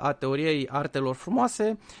critică a teoriei artelor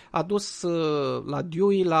frumoase a dus la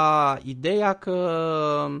Dewey la ideea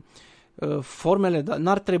că formele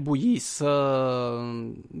n-ar trebui să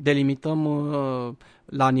delimităm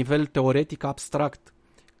la nivel teoretic abstract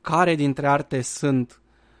care dintre arte sunt,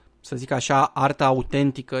 să zic așa, artă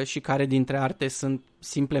autentică și care dintre arte sunt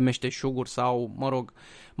simple meșteșuguri sau,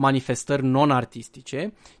 manifestări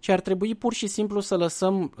non-artistice, ci ar trebui pur și simplu să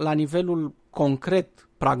lăsăm la nivelul concret,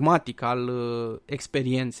 pragmatic al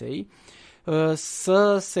experienței,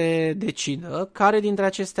 să se decidă care dintre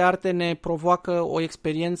aceste arte ne provoacă o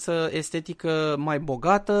experiență estetică mai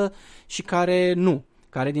bogată și care nu.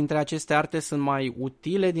 Care dintre aceste arte sunt mai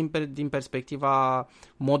utile din perspectiva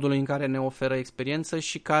modului în care ne oferă experiență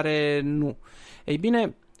și care nu. Ei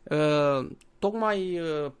bine, tocmai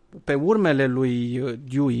pe urmele lui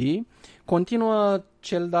Dewey continuă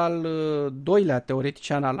cel de-al doilea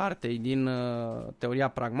teoretician al artei din teoria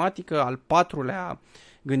pragmatică, al patrulea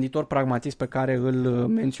gânditor pragmatist pe care îl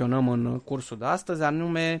menționăm în cursul de astăzi,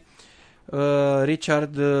 anume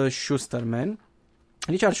Richard Schusterman.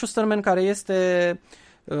 Richard Schusterman, care este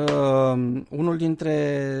unul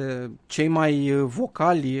dintre cei mai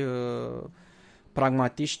vocali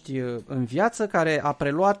pragmatiști în viață, care a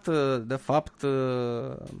preluat, de fapt,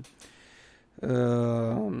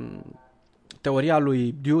 teoria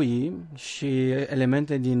lui Dewey și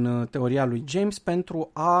elemente din teoria lui James pentru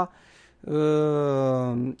a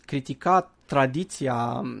critica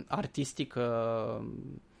tradiția artistică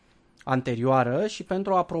anterioară și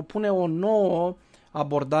pentru a propune o nouă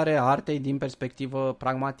abordare a artei din perspectivă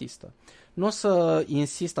pragmatistă. Nu o să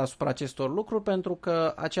insist asupra acestor lucruri pentru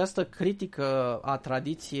că această critică a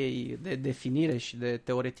tradiției de definire și de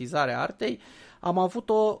teoretizare a artei am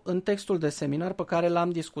avut-o în textul de seminar pe care l-am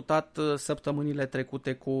discutat săptămânile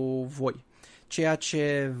trecute cu voi. Ceea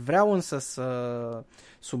ce vreau însă să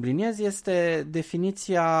subliniez este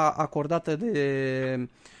definiția acordată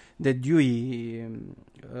de Dewey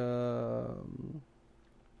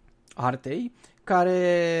artei,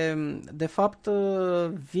 care de fapt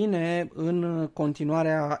vine în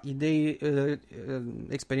continuarea ideii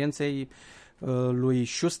experienței lui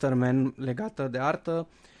Schusterman legată de artă,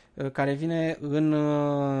 care vine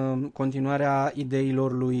în continuarea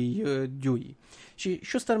ideilor lui Dewey. Și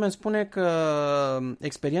Schusterman spune că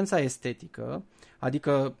experiența estetică,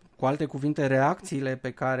 adică cu alte cuvinte reacțiile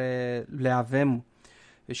pe care le avem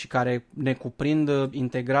și care ne cuprind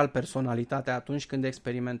integral personalitatea atunci când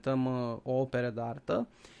experimentăm o operă de artă,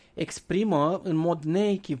 exprimă în mod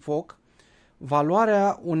neechivoc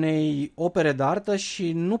valoarea unei opere de artă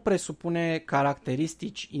și nu presupune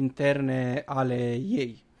caracteristici interne ale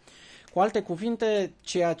ei. Cu alte cuvinte,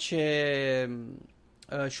 ceea ce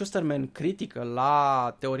Schusterman critică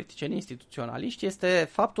la teoreticienii instituționaliști este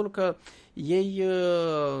faptul că ei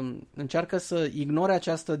încearcă să ignore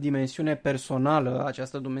această dimensiune personală,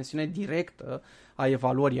 această dimensiune directă a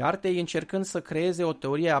evaluării artei, încercând să creeze o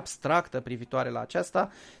teorie abstractă privitoare la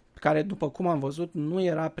aceasta, care, după cum am văzut, nu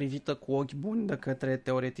era privită cu ochi buni de către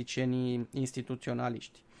teoreticienii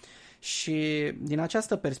instituționaliști. Și din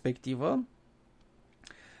această perspectivă,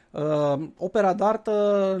 opera de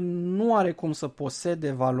artă nu are cum să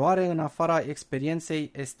posede valoare în afara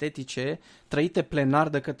experienței estetice trăite plenar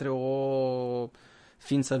de către o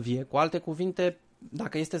ființă vie. Cu alte cuvinte,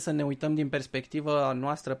 dacă este să ne uităm din perspectiva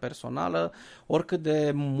noastră personală, oricât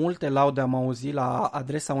de multe laude am auzit la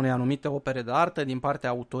adresa unei anumite opere de artă din partea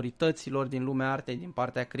autorităților din lumea artei, din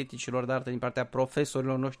partea criticilor de artă, din partea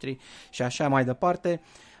profesorilor noștri și așa mai departe,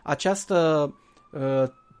 această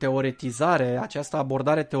teoretizare, această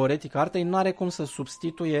abordare teoretică a artei nu are cum să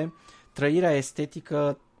substituie trăirea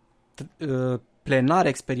estetică plenar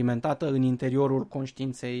experimentată în interiorul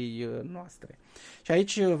conștiinței noastre. Și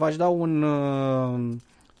aici v-aș da un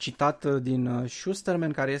citat din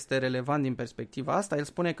Schusterman care este relevant din perspectiva asta. El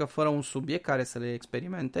spune că fără un subiect care să le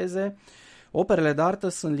experimenteze, operele de artă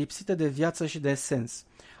sunt lipsite de viață și de sens.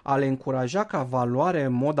 A le încuraja ca valoare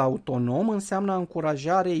în mod autonom înseamnă a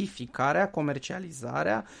încuraja reificarea,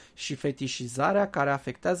 comercializarea și fetișizarea care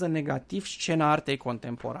afectează negativ scena artei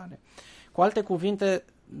contemporane. Cu alte cuvinte,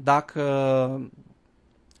 dacă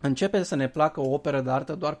începe să ne placă o operă de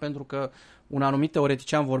artă doar pentru că un anumit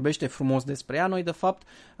teoretician vorbește frumos despre ea, noi de fapt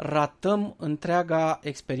ratăm întreaga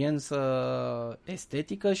experiență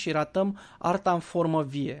estetică și ratăm arta în formă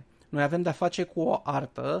vie. Noi avem de-a face cu o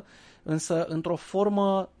artă, însă într-o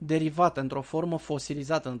formă derivată, într-o formă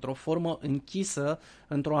fosilizată, într-o formă închisă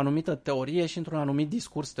într-o anumită teorie și într-un anumit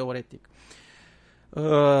discurs teoretic.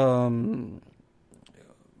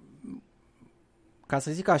 Ca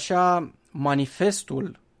să zic așa,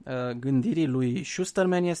 manifestul gândirii lui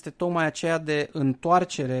Schusterman este tocmai aceea de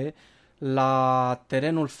întoarcere la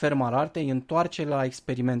terenul ferm al artei, întoarcere la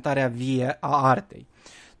experimentarea vie a artei.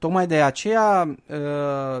 Tocmai de aceea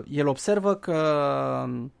el observă că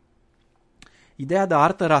ideea de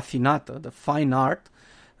artă rafinată, de fine art,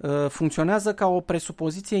 funcționează ca o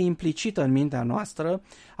presupoziție implicită în mintea noastră,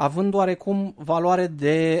 având oarecum valoare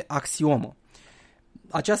de axiomă.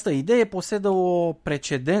 Această idee posedă o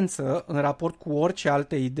precedență în raport cu orice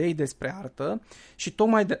alte idei despre artă și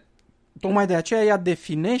tocmai de aceea ea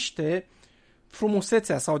definește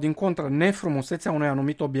frumusețea sau, din contră, nefrumusețea unui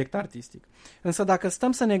anumit obiect artistic. Însă dacă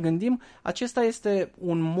stăm să ne gândim, acesta este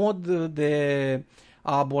un mod de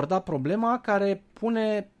a aborda problema care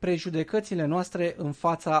pune prejudecățile noastre în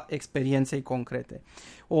fața experienței concrete.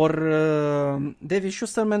 Ori David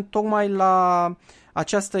Schusterman tocmai la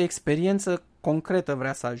această experiență concretă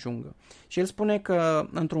vrea să ajungă. Și el spune că,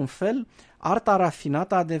 într-un fel, arta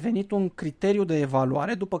rafinată a devenit un criteriu de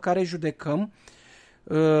evaluare după care judecăm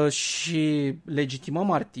și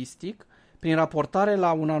legitimăm artistic, prin raportare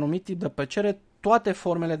la un anumit tip de plăcere, toate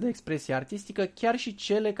formele de expresie artistică, chiar și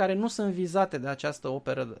cele care nu sunt vizate de această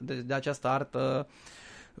operă, de această artă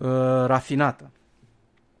rafinată.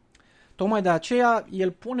 Tocmai de aceea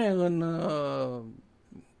el pune în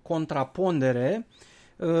contrapondere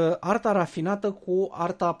arta rafinată cu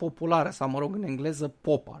arta populară, sau mă rog în engleză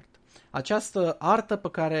pop art. Această artă pe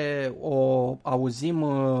care o auzim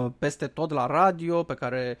peste tot la radio, pe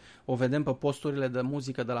care o vedem pe posturile de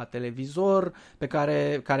muzică de la televizor,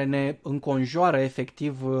 care ne înconjoară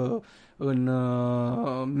efectiv în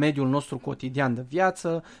mediul nostru cotidian de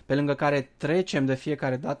viață, pe lângă care trecem de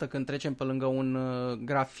fiecare dată când trecem pe lângă un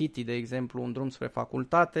graffiti, de exemplu, un drum spre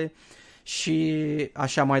facultate și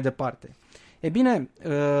așa mai departe. E bine,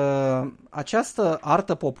 această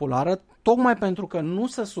artă populară, tocmai pentru că nu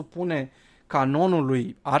se supune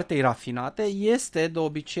canonului artei rafinate, este de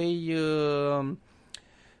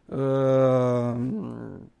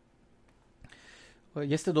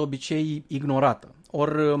obicei ignorată.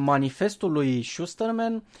 Ori manifestul lui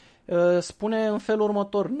Schusterman spune în felul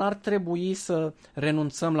următor: n-ar trebui să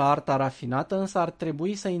renunțăm la arta rafinată, însă ar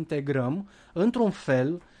trebui să integrăm într-un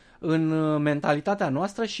fel în mentalitatea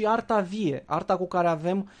noastră și arta vie, arta cu care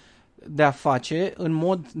avem de-a face în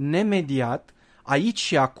mod nemediat, aici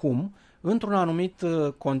și acum, într-un anumit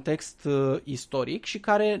context istoric și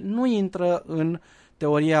care nu intră în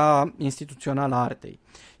teoria instituțională a artei.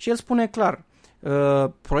 Și el spune clar,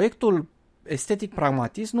 proiectul estetic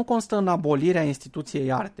pragmatist nu constă în abolirea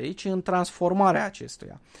instituției artei, ci în transformarea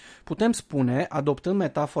acestuia. Putem spune, adoptând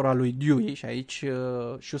metafora lui Dewey, și aici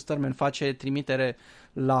Schusterman face trimitere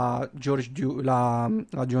la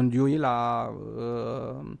John Dewey, la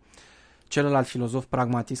celălalt filozof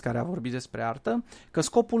pragmatist care a vorbit despre artă, că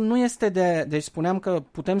scopul nu este deci spuneam că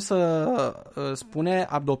putem să spune,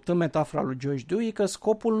 adoptând metafora lui George Dewey, că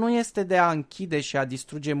scopul nu este de a închide și a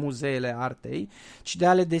distruge muzeele artei, ci de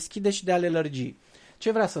a le deschide și de a le lărgi.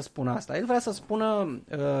 Ce vrea să spună asta? El vrea să spună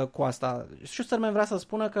cu asta, Schusterman vrea să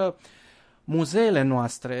spună că muzeele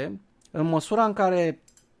noastre, în măsura în care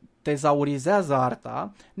tezaurizează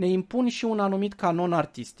arta, ne impun și un anumit canon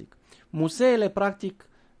artistic. Muzeele, practic,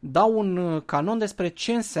 dau un canon despre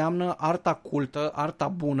ce înseamnă arta cultă, arta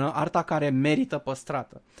bună, arta care merită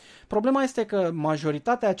păstrată. Problema este că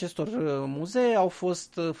majoritatea acestor muzee au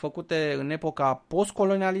fost făcute în epoca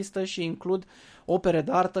postcolonialistă și includ opere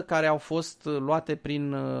de artă care au fost luate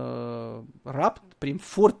prin rapt, prin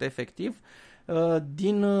furt efectiv,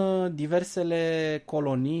 din diversele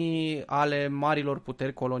colonii ale marilor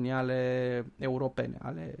puteri coloniale europene,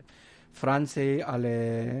 ale Franței,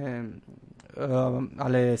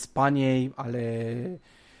 ale Spaniei, ale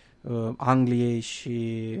Angliei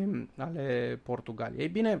și ale Portugaliei. Ei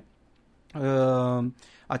bine,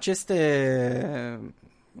 aceste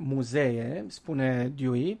muzee, spune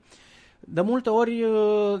Dewey, de multe ori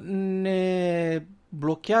ne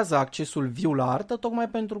blochează accesul viu la artă, tocmai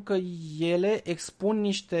pentru că ele expun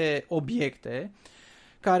niște obiecte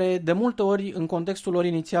care de multe ori în contextul lor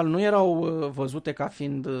inițial nu erau văzute ca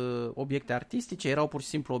fiind obiecte artistice, erau pur și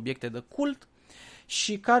simplu obiecte de cult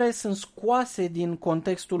și care sunt scoase din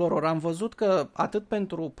contextul lor. Am văzut că atât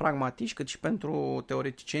pentru pragmatiști cât și pentru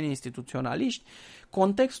teoreticieni instituționaliști,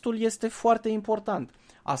 contextul este foarte important.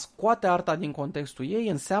 A scoate arta din contextul ei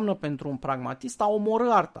înseamnă pentru un pragmatist a omorî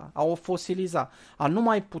arta, a o fosiliza, a nu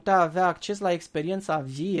mai putea avea acces la experiența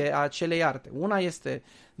vie a acelei arte. Una este,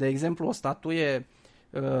 de exemplu, o statuie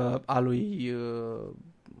a lui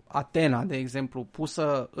Atena, de exemplu,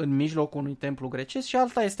 pusă în mijlocul unui templu grecesc și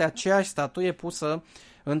alta este aceeași statuie pusă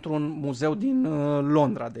într-un muzeu din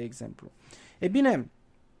Londra, de exemplu. E bine,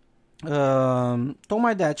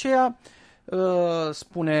 tocmai de aceea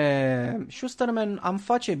spune Schusterman, am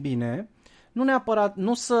face bine nu neapărat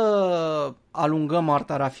nu să alungăm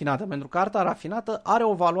arta rafinată, pentru că arta rafinată are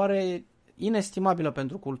o valoare inestimabilă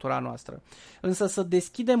pentru cultura noastră, însă să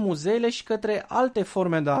deschidem muzeele și către alte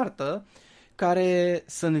forme de artă care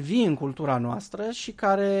sunt vii în cultura noastră și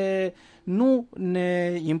care nu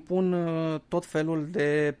ne impun tot felul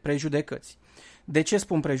de prejudecăți. De ce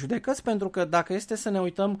spun prejudecăți? Pentru că dacă este să ne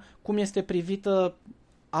uităm cum este privită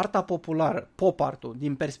arta populară, pop art-ul,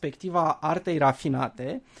 din perspectiva artei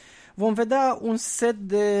rafinate, vom vedea un set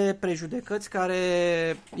de prejudecăți care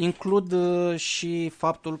includ și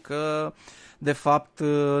faptul că de fapt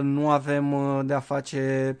nu avem de a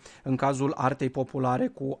face în cazul artei populare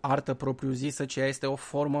cu artă propriu-zisă, ci ea este o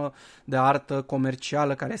formă de artă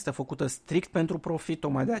comercială care este făcută strict pentru profit,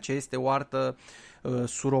 tocmai de aceea este o artă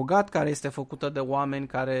surogat care este făcută de oameni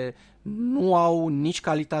care nu au nici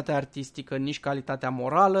calitatea artistică, nici calitatea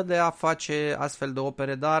morală de a face astfel de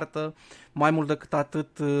opere de artă. Mai mult decât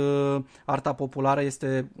atât, arta populară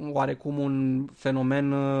este oarecum un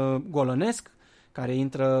fenomen golănesc care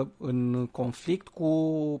intră în conflict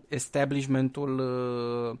cu establishmentul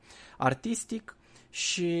artistic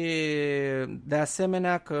și de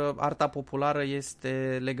asemenea că arta populară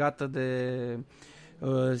este legată de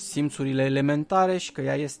simțurile elementare și că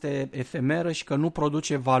ea este efemeră și că nu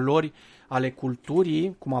produce valori ale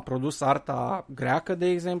culturii, cum a produs arta greacă, de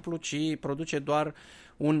exemplu, ci produce doar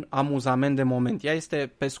un amuzament de moment. Ea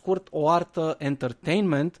este, pe scurt, o artă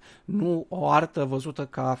entertainment, nu o artă văzută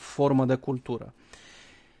ca formă de cultură.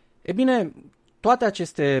 E bine, toate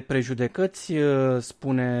aceste prejudecăți,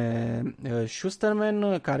 spune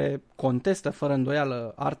Schusterman, care contestă fără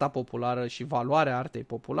îndoială arta populară și valoarea artei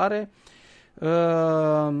populare,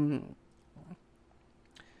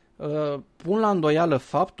 pun la îndoială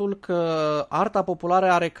faptul că arta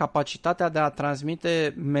populară are capacitatea de a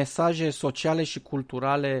transmite mesaje sociale și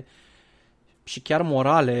culturale și chiar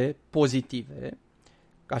morale pozitive,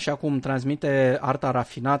 așa cum transmite arta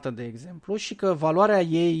rafinată, de exemplu, și că valoarea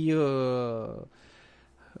ei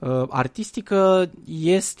artistică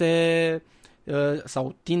este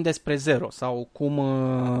sau tinde spre zero, sau cum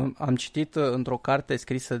am citit într-o carte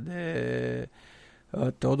scrisă de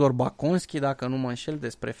Teodor Baconski, dacă nu mă înșel,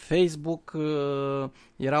 despre Facebook,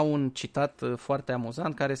 era un citat foarte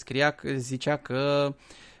amuzant care zicea că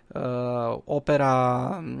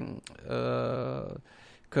opera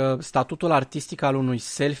că statutul artistic al unui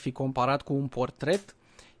selfie comparat cu un portret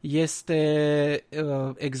este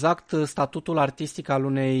exact statutul artistic al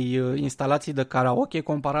unei instalații de karaoke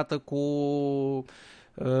comparată cu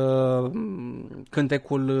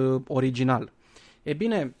cântecul original. E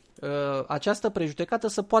bine, această prejudecată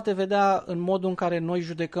se poate vedea în modul în care noi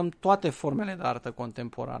judecăm toate formele de artă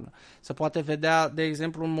contemporană. Se poate vedea, de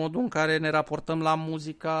exemplu, în modul în care ne raportăm la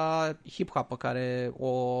muzica hip-hop,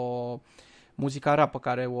 muzica rap pe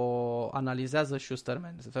care o analizează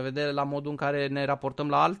Schusterman. Se vede la modul în care ne raportăm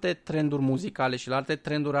la alte trenduri muzicale și la alte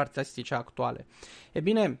trenduri artistice actuale. E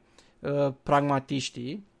bine,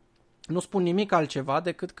 pragmatiștii nu spun nimic altceva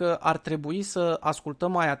decât că ar trebui să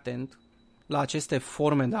ascultăm mai atent la aceste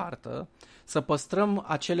forme de artă, să păstrăm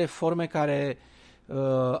acele forme care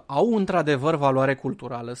au într-adevăr valoare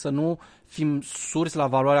culturală, să nu fim surzi la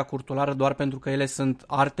valoarea culturală doar pentru că ele sunt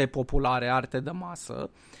arte populare, arte de masă,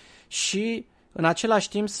 și în același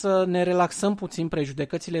timp să ne relaxăm puțin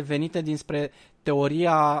prejudecățile venite dinspre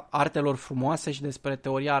teoria artelor frumoase și despre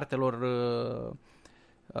teoria artelor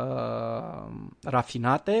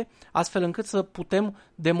rafinate, astfel încât să putem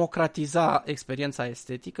democratiza experiența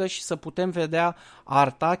estetică și să putem vedea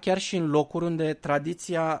arta chiar și în locuri unde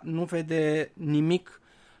tradiția nu vede nimic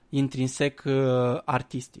intrinsec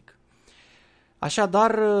artistic.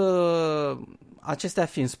 Așadar, acestea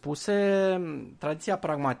fiind spuse, tradiția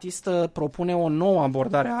pragmatistă propune o nouă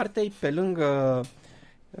abordare a artei pe lângă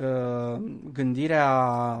gândirea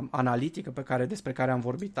analitică despre care am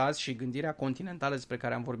vorbit azi și gândirea continentală despre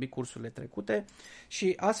care am vorbit cursurile trecute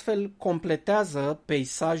și astfel completează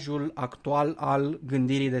peisajul actual al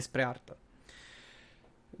gândirii despre artă.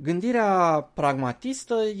 Gândirea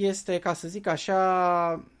pragmatistă este, ca să zic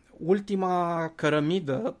așa, ultima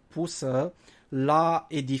cărămidă pusă la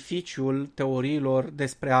edificiul teoriilor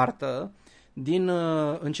despre artă din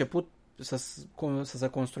început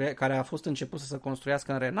care a fost început să se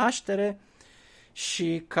construiască în Renaștere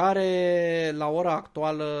și care la ora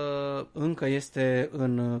actuală încă este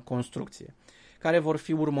în construcție. Care vor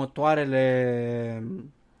fi următoarele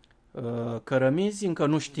cărămizi, încă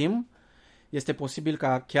nu știm. Este posibil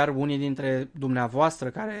ca chiar unii dintre dumneavoastră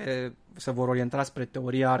care se vor orienta spre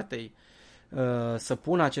teoria artei să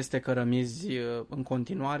pună aceste cărămizi în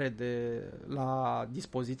continuare la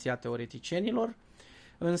dispoziția teoreticienilor,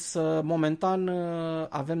 însă momentan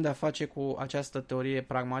avem de-a face cu această teorie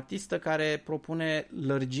pragmatistă care propune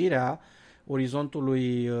lărgirea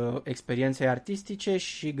orizontului experienței artistice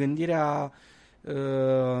și gândirea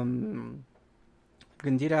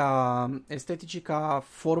esteticii ca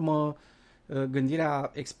formă,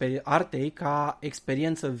 gândirea artei ca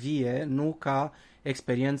experiență vie, nu ca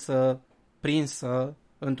experiență prinsă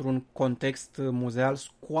într-un context muzeal,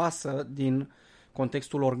 scoasă din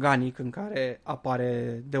contextul organic în care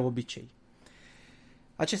apare de obicei.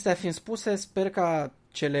 Acestea fiind spuse, sper ca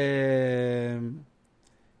cele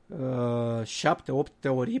 7-8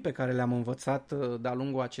 teorii pe care le-am învățat de-a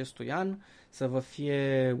lungul acestui an să vă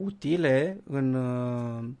fie utile în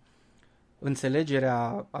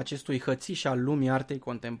înțelegerea acestui hățiș al lumii artei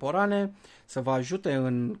contemporane, să vă ajute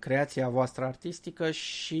în creația voastră artistică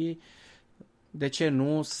și, de ce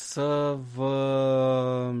nu, să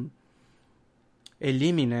vă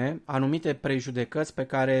elimine anumite prejudecăți pe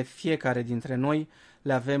care fiecare dintre noi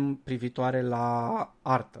le avem privitoare la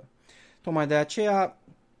artă. Tocmai de aceea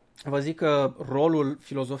vă zic că rolul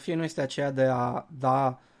filozofiei nu este aceea de a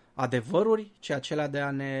da adevăruri, ci acela de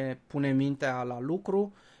a ne pune mintea la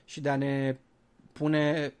lucru și de a ne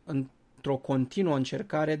pune într-o continuă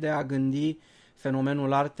încercare de a gândi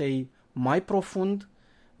fenomenul artei mai profund,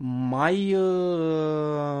 mai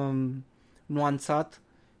nuanțat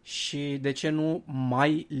și, de ce nu,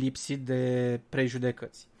 mai lipsit de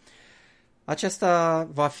prejudecăți. Aceasta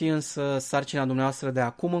va fi însă sarcina dumneavoastră de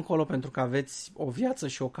acum încolo, pentru că aveți o viață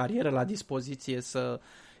și o carieră la dispoziție să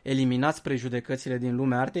eliminați prejudecățile din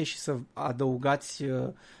lumea artei și să adăugați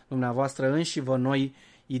dumneavoastră înșivă noi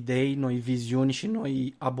idei, noi viziuni și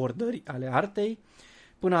noi abordări ale artei.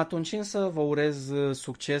 Până atunci însă vă urez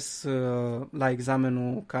succes la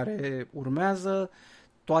examenul care urmează,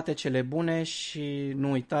 toate cele bune și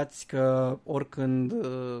nu uitați că oricând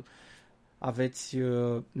aveți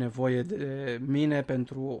nevoie de mine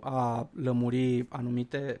pentru a lămuri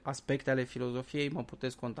anumite aspecte ale filozofiei, mă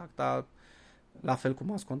puteți contacta la fel cum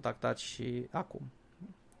m-ați contactat și acum.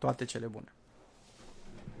 Toate cele bune!